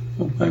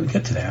 We'll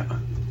get to that,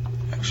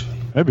 actually.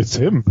 Maybe it's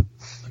him.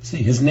 Let's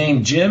see. His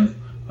name,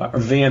 Jim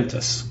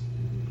Arvantes.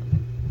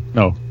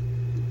 No.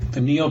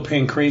 The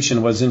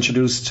neo-pankration was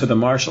introduced to the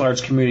martial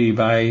arts community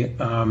by,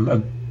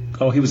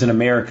 he was an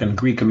American,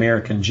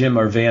 Greek-American, Jim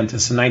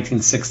Arvantes, in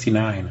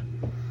 1969.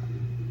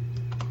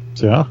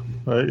 Yeah,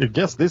 I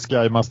guess this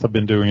guy must have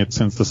been doing it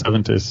since the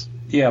 70s.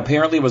 Yeah,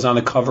 apparently it was on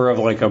the cover of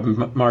like a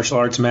martial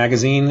arts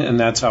magazine, and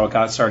that's how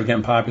it started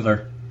getting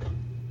popular.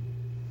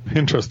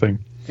 Interesting.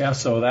 Yeah,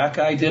 so that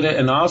guy did it,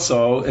 and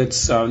also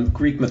it's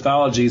Greek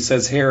mythology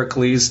says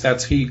Heracles.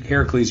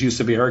 Heracles used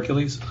to be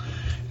Hercules,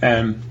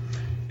 and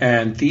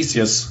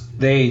Theseus.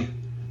 They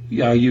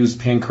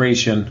used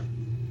pankration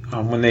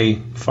when they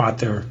fought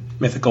their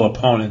mythical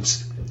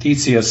opponents.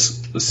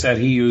 Theseus said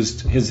he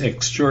used his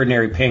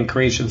extraordinary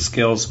pankration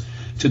skills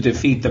to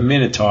defeat the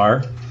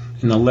Minotaur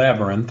in the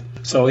labyrinth.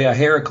 So yeah,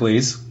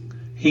 Heracles,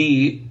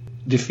 he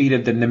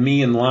defeated the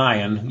Nemean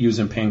lion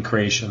using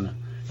pankration.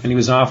 And he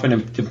was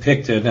often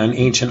depicted on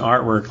ancient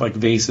artwork like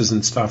vases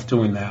and stuff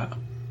doing that.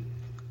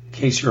 In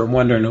case you're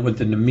wondering what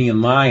the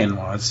Nemean lion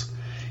was,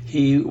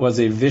 he was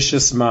a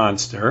vicious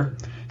monster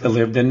that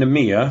lived in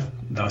Nemea,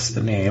 thus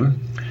the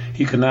name.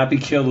 He could not be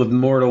killed with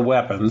mortal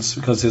weapons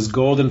because his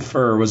golden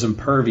fur was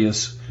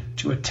impervious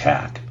to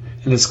attack,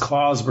 and his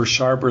claws were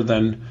sharper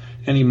than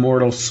any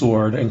mortal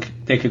sword, and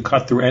they could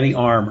cut through any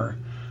armor.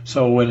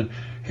 So when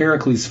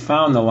Heracles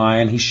found the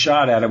lion, he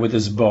shot at it with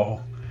his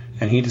bow,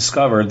 and he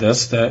discovered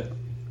that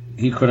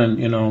he couldn't,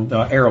 the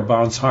arrow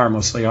bounced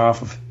harmlessly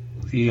off of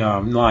the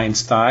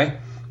lion's thigh.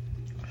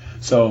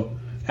 So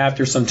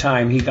after some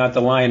time, he got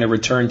the lion to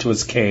return to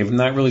his cave. I'm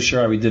not really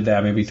sure how he did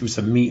that. Maybe he threw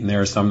some meat in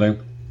there or something.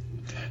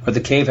 But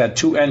the cave had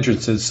 2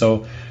 entrances,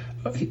 so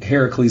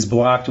Heracles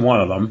blocked one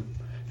of them,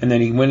 and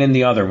then he went in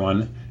the other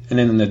one. And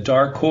then in the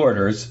dark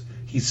corridors,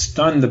 He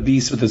stunned the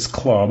beast with his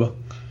club.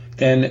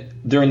 Then,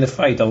 during the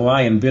fight, the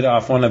lion bit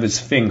off one of his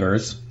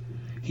fingers.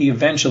 He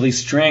eventually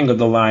strangled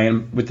the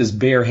lion with his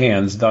bare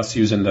hands, thus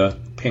using the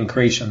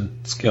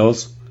pancration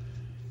skills.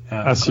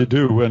 As you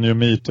do when you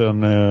meet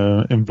an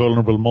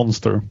invulnerable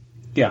monster.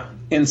 Yeah,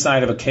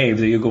 inside of a cave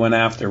that you go in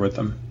after with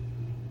them.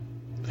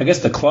 I guess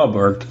the club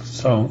worked,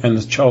 and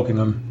it's choking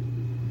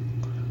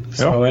him.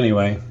 So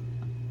anyway,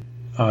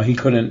 he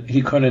couldn't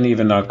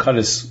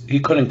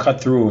even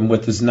cut through him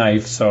with his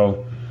knife.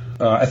 So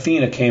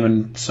Athena came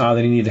and saw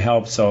that he needed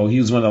help, so he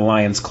used one of the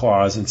lion's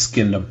claws and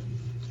skinned him.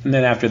 And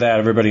then after that,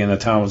 everybody in the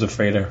town was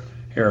afraid of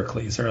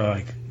Heracles. Or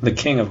like the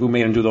king of who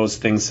made him do those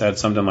things said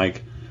something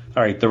like,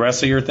 "All right, the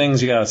rest of your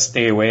things you gotta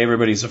stay away.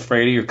 Everybody's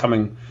afraid of you. You're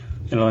coming,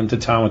 into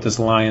town with this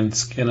lion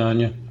skin on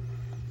you."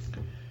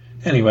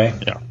 Anyway,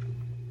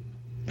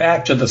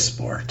 back to the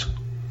sport.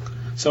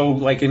 So,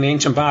 like in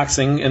ancient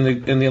boxing in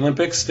the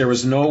Olympics, there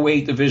was no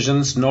weight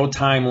divisions, no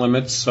time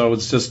limits. So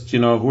it's just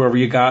whoever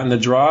you got in the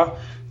draw,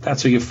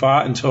 that's who you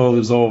fought until it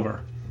was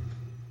over.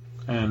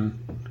 And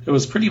it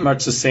was pretty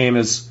much the same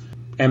as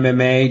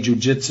MMA,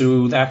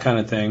 jiu-jitsu, that kind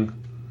of thing.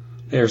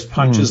 There's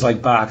punches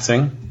like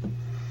boxing.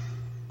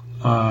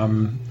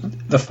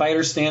 The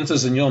fighter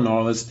stances, and you'll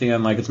know this,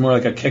 Dan, like it's more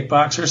like a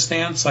kickboxer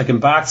stance. Like in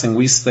boxing,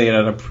 we stay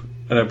at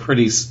a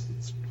pretty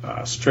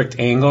strict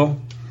angle.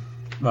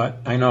 But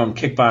I know in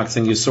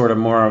kickboxing, you're sort of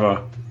more of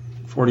a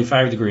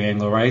 45-degree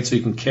angle, right? So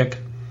you can kick,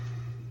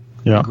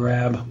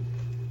 grab.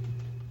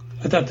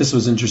 I thought this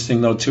was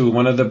interesting, though, too.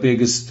 One of the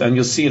biggest, and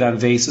you'll see it on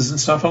vases and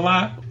stuff a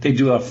lot, they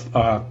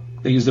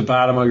use the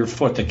bottom of your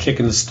foot to kick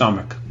in the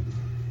stomach.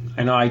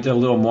 I know I did a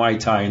little Muay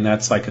Thai, and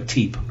that's like a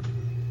teep.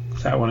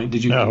 Is that one?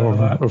 Did you do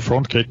that? Or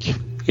front kick.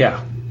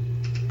 Yeah.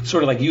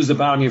 Sort of like use the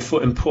bottom of your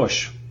foot and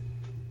push.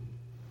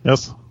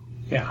 Yes.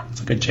 Yeah, it's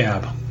like a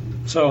jab.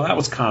 So that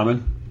was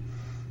common.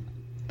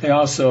 They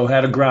also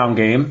had a ground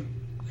game.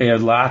 They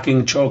had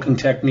locking, choking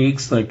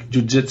techniques like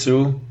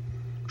jiu-jitsu,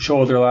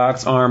 shoulder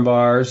locks, arm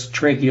bars,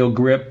 tracheal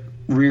grip,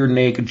 rear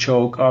naked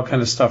choke, all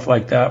kind of stuff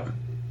like that.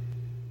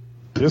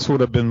 This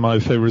would have been my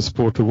favorite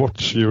sport to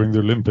watch during the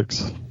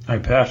Olympics. I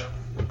bet.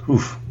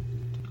 Oof.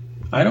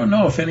 I don't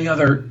know if any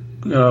other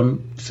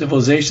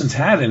civilizations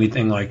had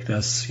anything like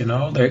this.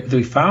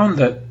 They found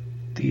that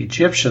the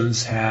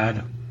Egyptians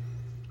had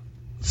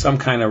some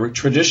kind of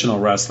traditional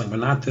wrestling, but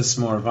not this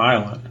more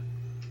violent.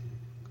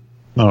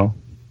 No.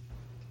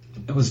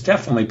 It was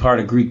definitely part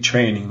of Greek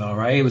training, though,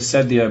 right? It was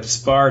said the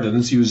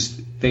Spartans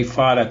they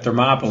fought at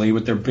Thermopylae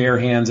with their bare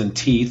hands and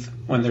teeth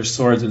when their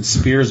swords and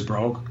spears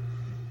broke.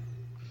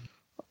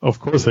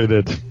 Of course they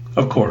did.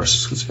 Of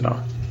course, because,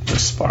 they're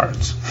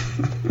Spartans.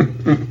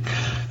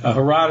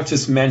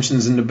 Herodotus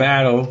mentions in a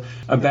battle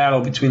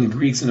between the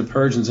Greeks and the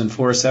Persians in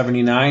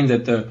 479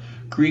 that the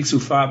Greeks who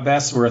fought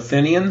best were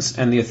Athenians,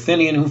 and the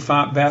Athenian who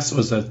fought best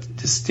was a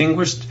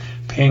distinguished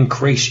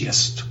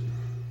pancratiast.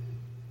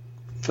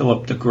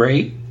 Philip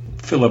II,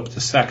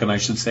 I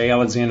should say,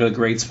 Alexander the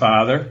Great's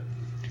father,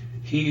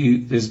 he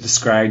is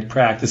described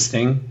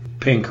practicing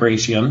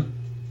pancration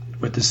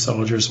with his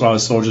soldiers while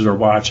his soldiers were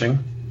watching.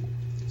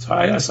 So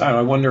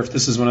I wonder if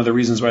this is one of the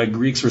reasons why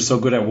Greeks were so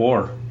good at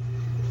war.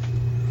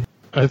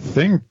 I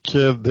think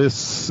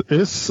this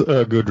is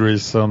a good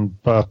reason,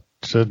 but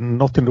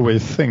not in the way you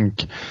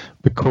think,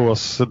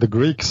 because the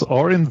Greeks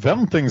are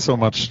inventing so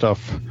much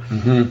stuff.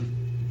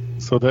 Mm-hmm.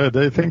 So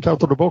they think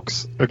out of the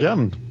box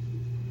again.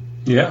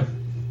 Yeah.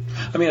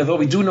 I mean, although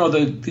we do know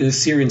the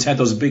Assyrians had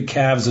those big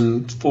calves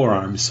and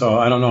forearms, so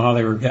I don't know how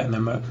they were getting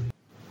them.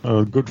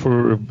 Good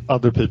for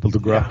other people to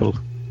grapple.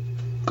 Yeah.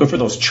 Good for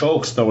those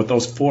chokes, though, with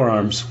those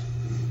forearms.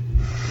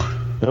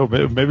 Oh,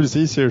 maybe it's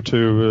easier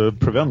to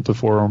prevent the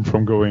forearm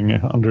from going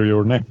under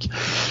your neck.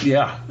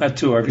 Yeah, that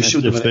too. Or if you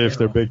shoot them if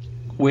they're big.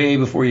 Way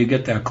before you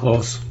get that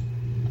close.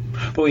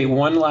 But wait,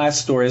 one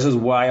last story. This is a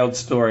wild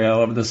story. I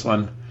love this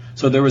one.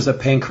 So there was a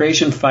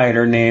pancration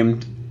fighter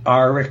named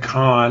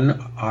Aricion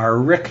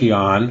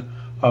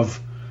of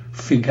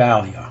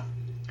Phigalia.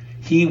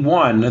 He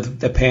won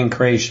the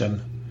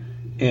pancration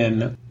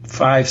in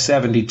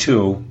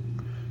 572.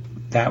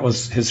 That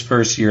was his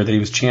first year that he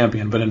was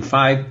champion. But in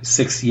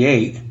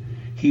 568,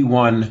 he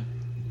won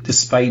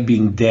despite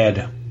being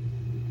dead.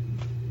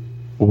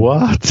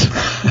 What?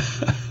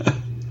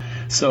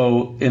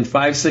 So in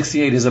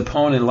 568, his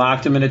opponent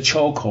locked him in a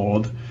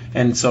chokehold,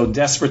 and so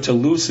desperate to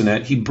loosen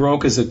it, he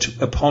broke his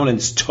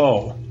opponent's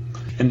toe.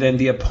 And then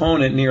the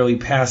opponent nearly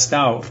passed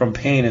out from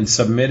pain and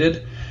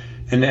submitted.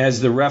 And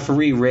as the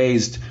referee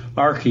raised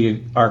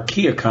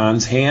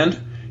Archiocon's hand,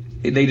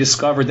 they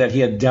discovered that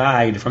he had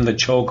died from the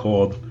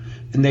chokehold.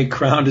 And they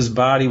crowned his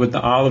body with the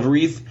olive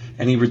wreath,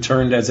 and he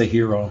returned as a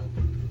hero,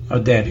 a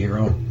dead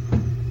hero.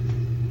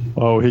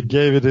 Oh, he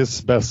gave it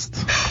his best.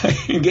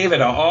 He gave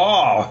it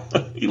all.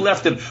 He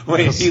left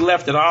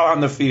it all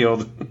on the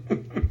field.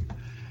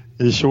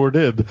 He sure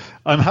did.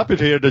 I'm happy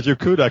to hear that you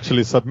could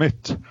actually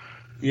submit.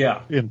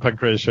 Yeah. In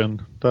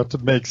pancration. That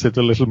makes it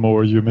a little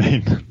more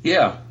humane.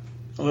 Yeah,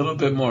 a little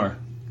bit more.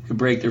 You could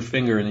break their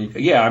finger.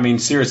 I mean,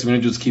 seriously, we're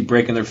going to just keep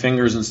breaking their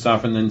fingers and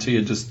stuff, and then until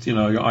you just,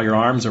 all your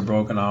arms are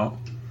broken out.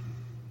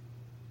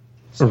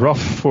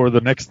 Rough for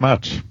the next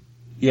match.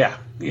 Yeah.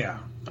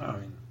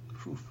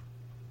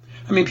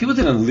 I mean, people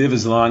didn't live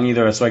as long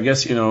either. So I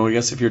guess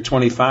if you're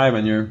 25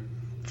 and you're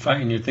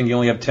fighting, you think you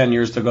only have 10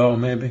 years to go,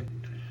 maybe.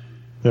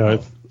 Yeah,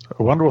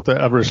 I wonder what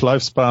the average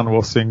lifespan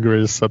was in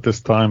Greece at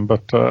this time,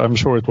 but I'm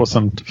sure it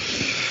wasn't.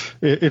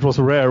 It was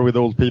rare with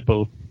old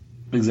people.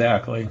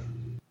 Exactly.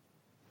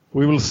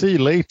 We will see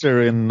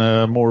later in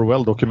more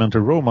well-documented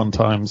Roman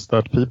times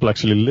that people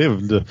actually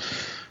lived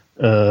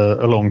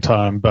a long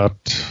time,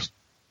 but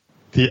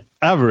the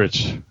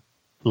average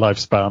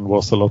lifespan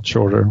was a lot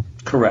shorter.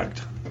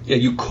 Correct. Yeah,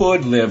 you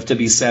could live to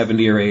be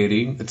 70 or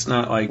 80. It's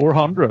not like... Or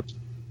 100.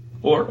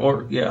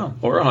 Or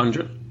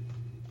 100.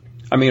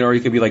 I mean, or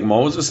you could be like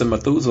Moses and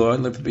Methuselah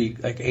and live to be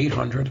like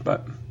 800,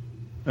 but...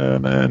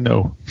 No.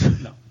 No.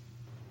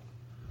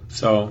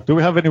 So... Do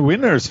we have any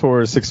winners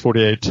for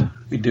 648?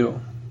 We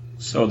do.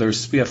 So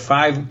we have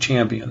 5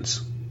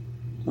 champions.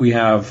 We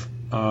have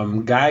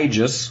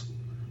Gyges,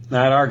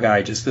 not our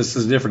Gyges. This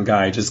is a different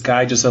Gyges.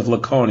 Gyges of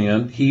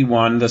Laconia. He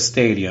won the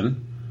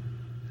Stadion.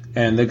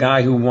 And the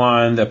guy who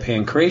won the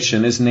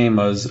Pancration, his name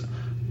was...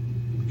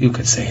 You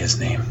could say his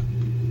name.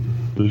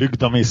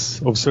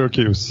 Lygdamis of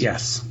Syracuse.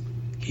 Yes.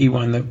 He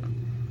won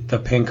the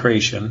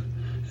Pancration.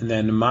 And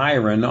then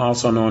Myron,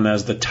 also known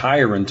as the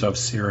Tyrant of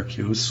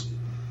Syracuse,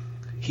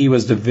 he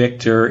was the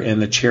victor in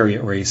the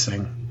chariot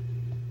racing.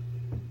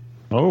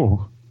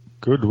 Oh,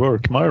 good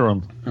work,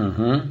 Myron.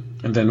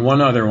 Mm-hmm. And then one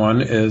other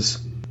one is...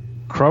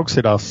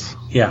 Crauxidas.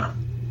 Yeah.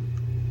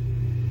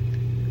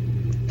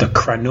 The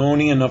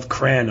Cranonian of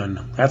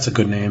Cranon. That's a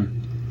good name.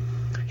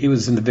 He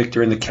was the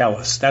victor in the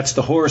Kellis. That's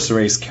the horse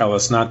race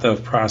Kellis, not the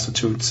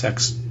prostitute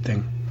sex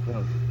thing.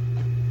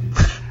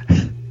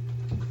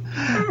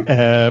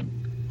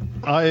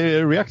 I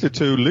reacted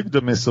to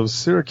Lygdamis of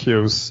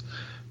Syracuse.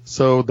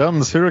 So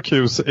then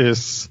Syracuse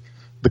is...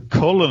 The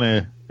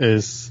colony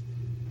is...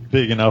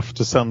 big enough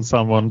to send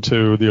someone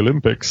to the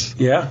Olympics.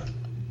 Yeah.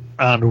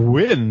 And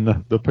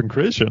win the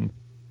Pancration.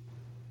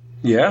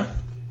 Yeah.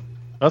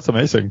 That's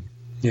amazing.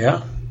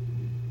 Yeah.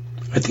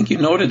 I think you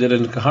noted it,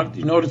 and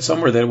you noted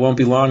somewhere that it won't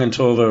be long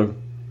until the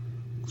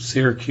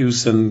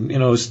Syracuse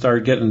and,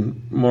 start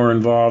getting more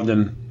involved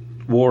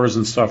in wars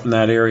and stuff in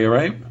that area,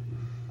 right?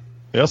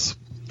 Yes.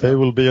 They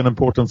will be an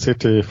important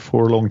city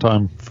for a long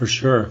time. For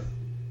sure.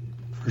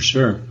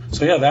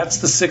 So, yeah, that's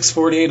the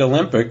 648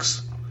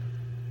 Olympics.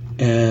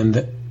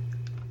 And...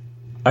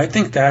 I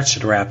think that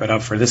should wrap it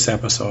up for this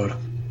episode.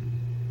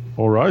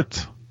 All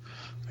right.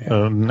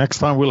 Yeah. Next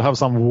time we'll have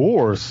some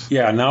wars.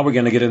 Yeah, now we're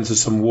going to get into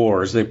some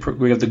wars.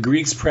 We have the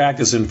Greeks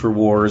practicing for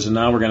wars, and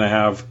now we're going to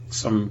have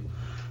some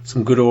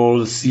good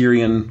old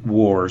Syrian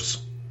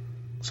wars.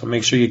 So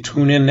make sure you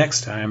tune in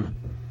next time.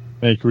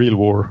 Make real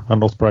war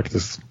and not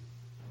practice.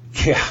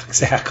 Yeah,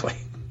 exactly.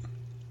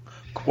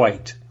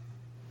 Quite.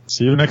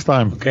 See you next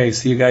time. Okay,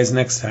 see you guys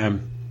next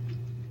time.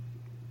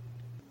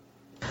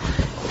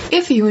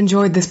 If you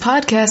enjoyed this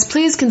podcast,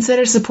 please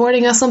consider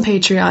supporting us on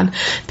Patreon.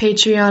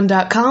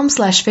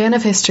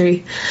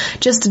 Patreon.com/fanofhistory.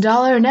 Just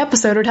 $1 an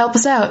episode would help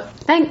us out.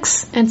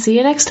 Thanks, and see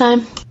you next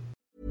time.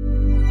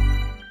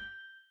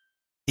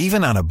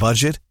 Even on a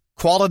budget,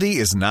 quality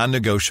is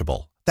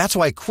non-negotiable. That's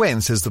why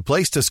Quince is the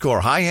place to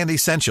score high-end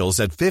essentials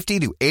at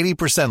 50 to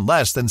 80%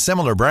 less than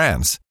similar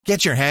brands.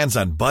 Get your hands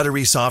on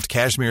buttery soft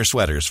cashmere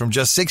sweaters from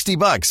just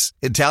 $60,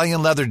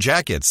 Italian leather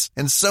jackets,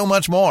 and so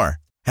much more.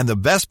 And the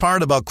best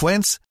part about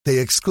Quince, they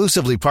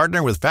exclusively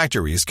partner with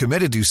factories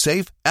committed to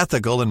safe,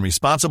 ethical, and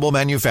responsible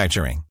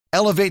manufacturing.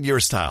 Elevate your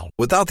style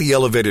without the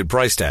elevated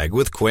price tag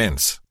with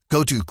Quince.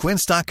 Go to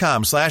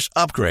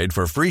quince.com/upgrade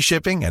for free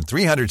shipping and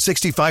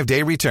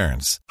 365-day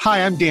returns.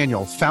 Hi, I'm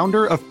Daniel,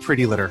 founder of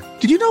Pretty Litter.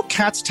 Did you know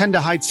cats tend to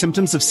hide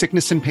symptoms of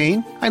sickness and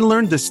pain? I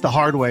learned this the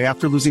hard way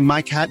after losing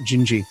my cat,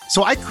 Gingy.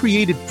 So I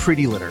created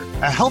Pretty Litter,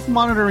 a health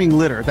monitoring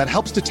litter that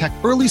helps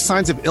detect early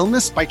signs of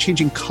illness by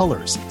changing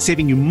colors,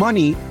 saving you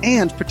money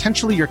and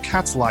potentially your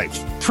cat's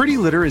life. Pretty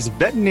Litter is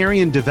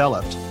veterinarian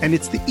developed, and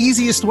it's the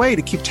easiest way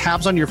to keep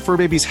tabs on your fur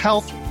baby's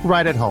health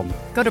right at home.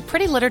 Go to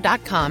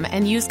prettylitter.com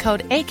and use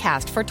code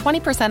ACAST for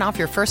 20% off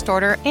your first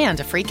order and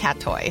a free cat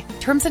toy.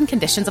 Terms and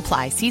conditions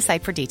apply. See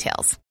site for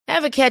details.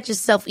 Ever catch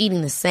yourself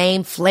eating the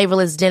same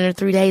flavorless dinner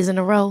 3 days in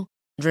a row?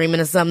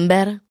 Dreaming of something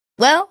better?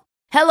 Well,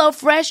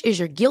 HelloFresh is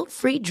your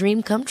guilt-free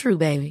dream come true,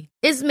 baby.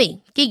 It's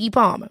me, Keke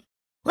Palmer.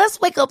 Let's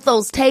wake up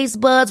those taste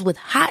buds with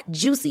hot,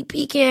 juicy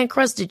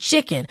pecan-crusted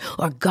chicken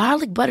or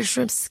garlic butter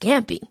shrimp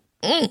scampi.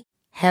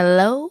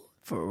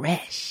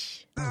 HelloFresh.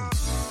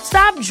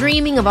 Stop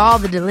dreaming of all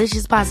the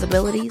delicious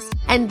possibilities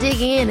and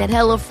dig in at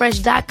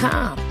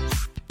HelloFresh.com.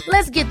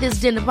 Let's get this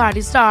dinner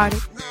party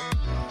started.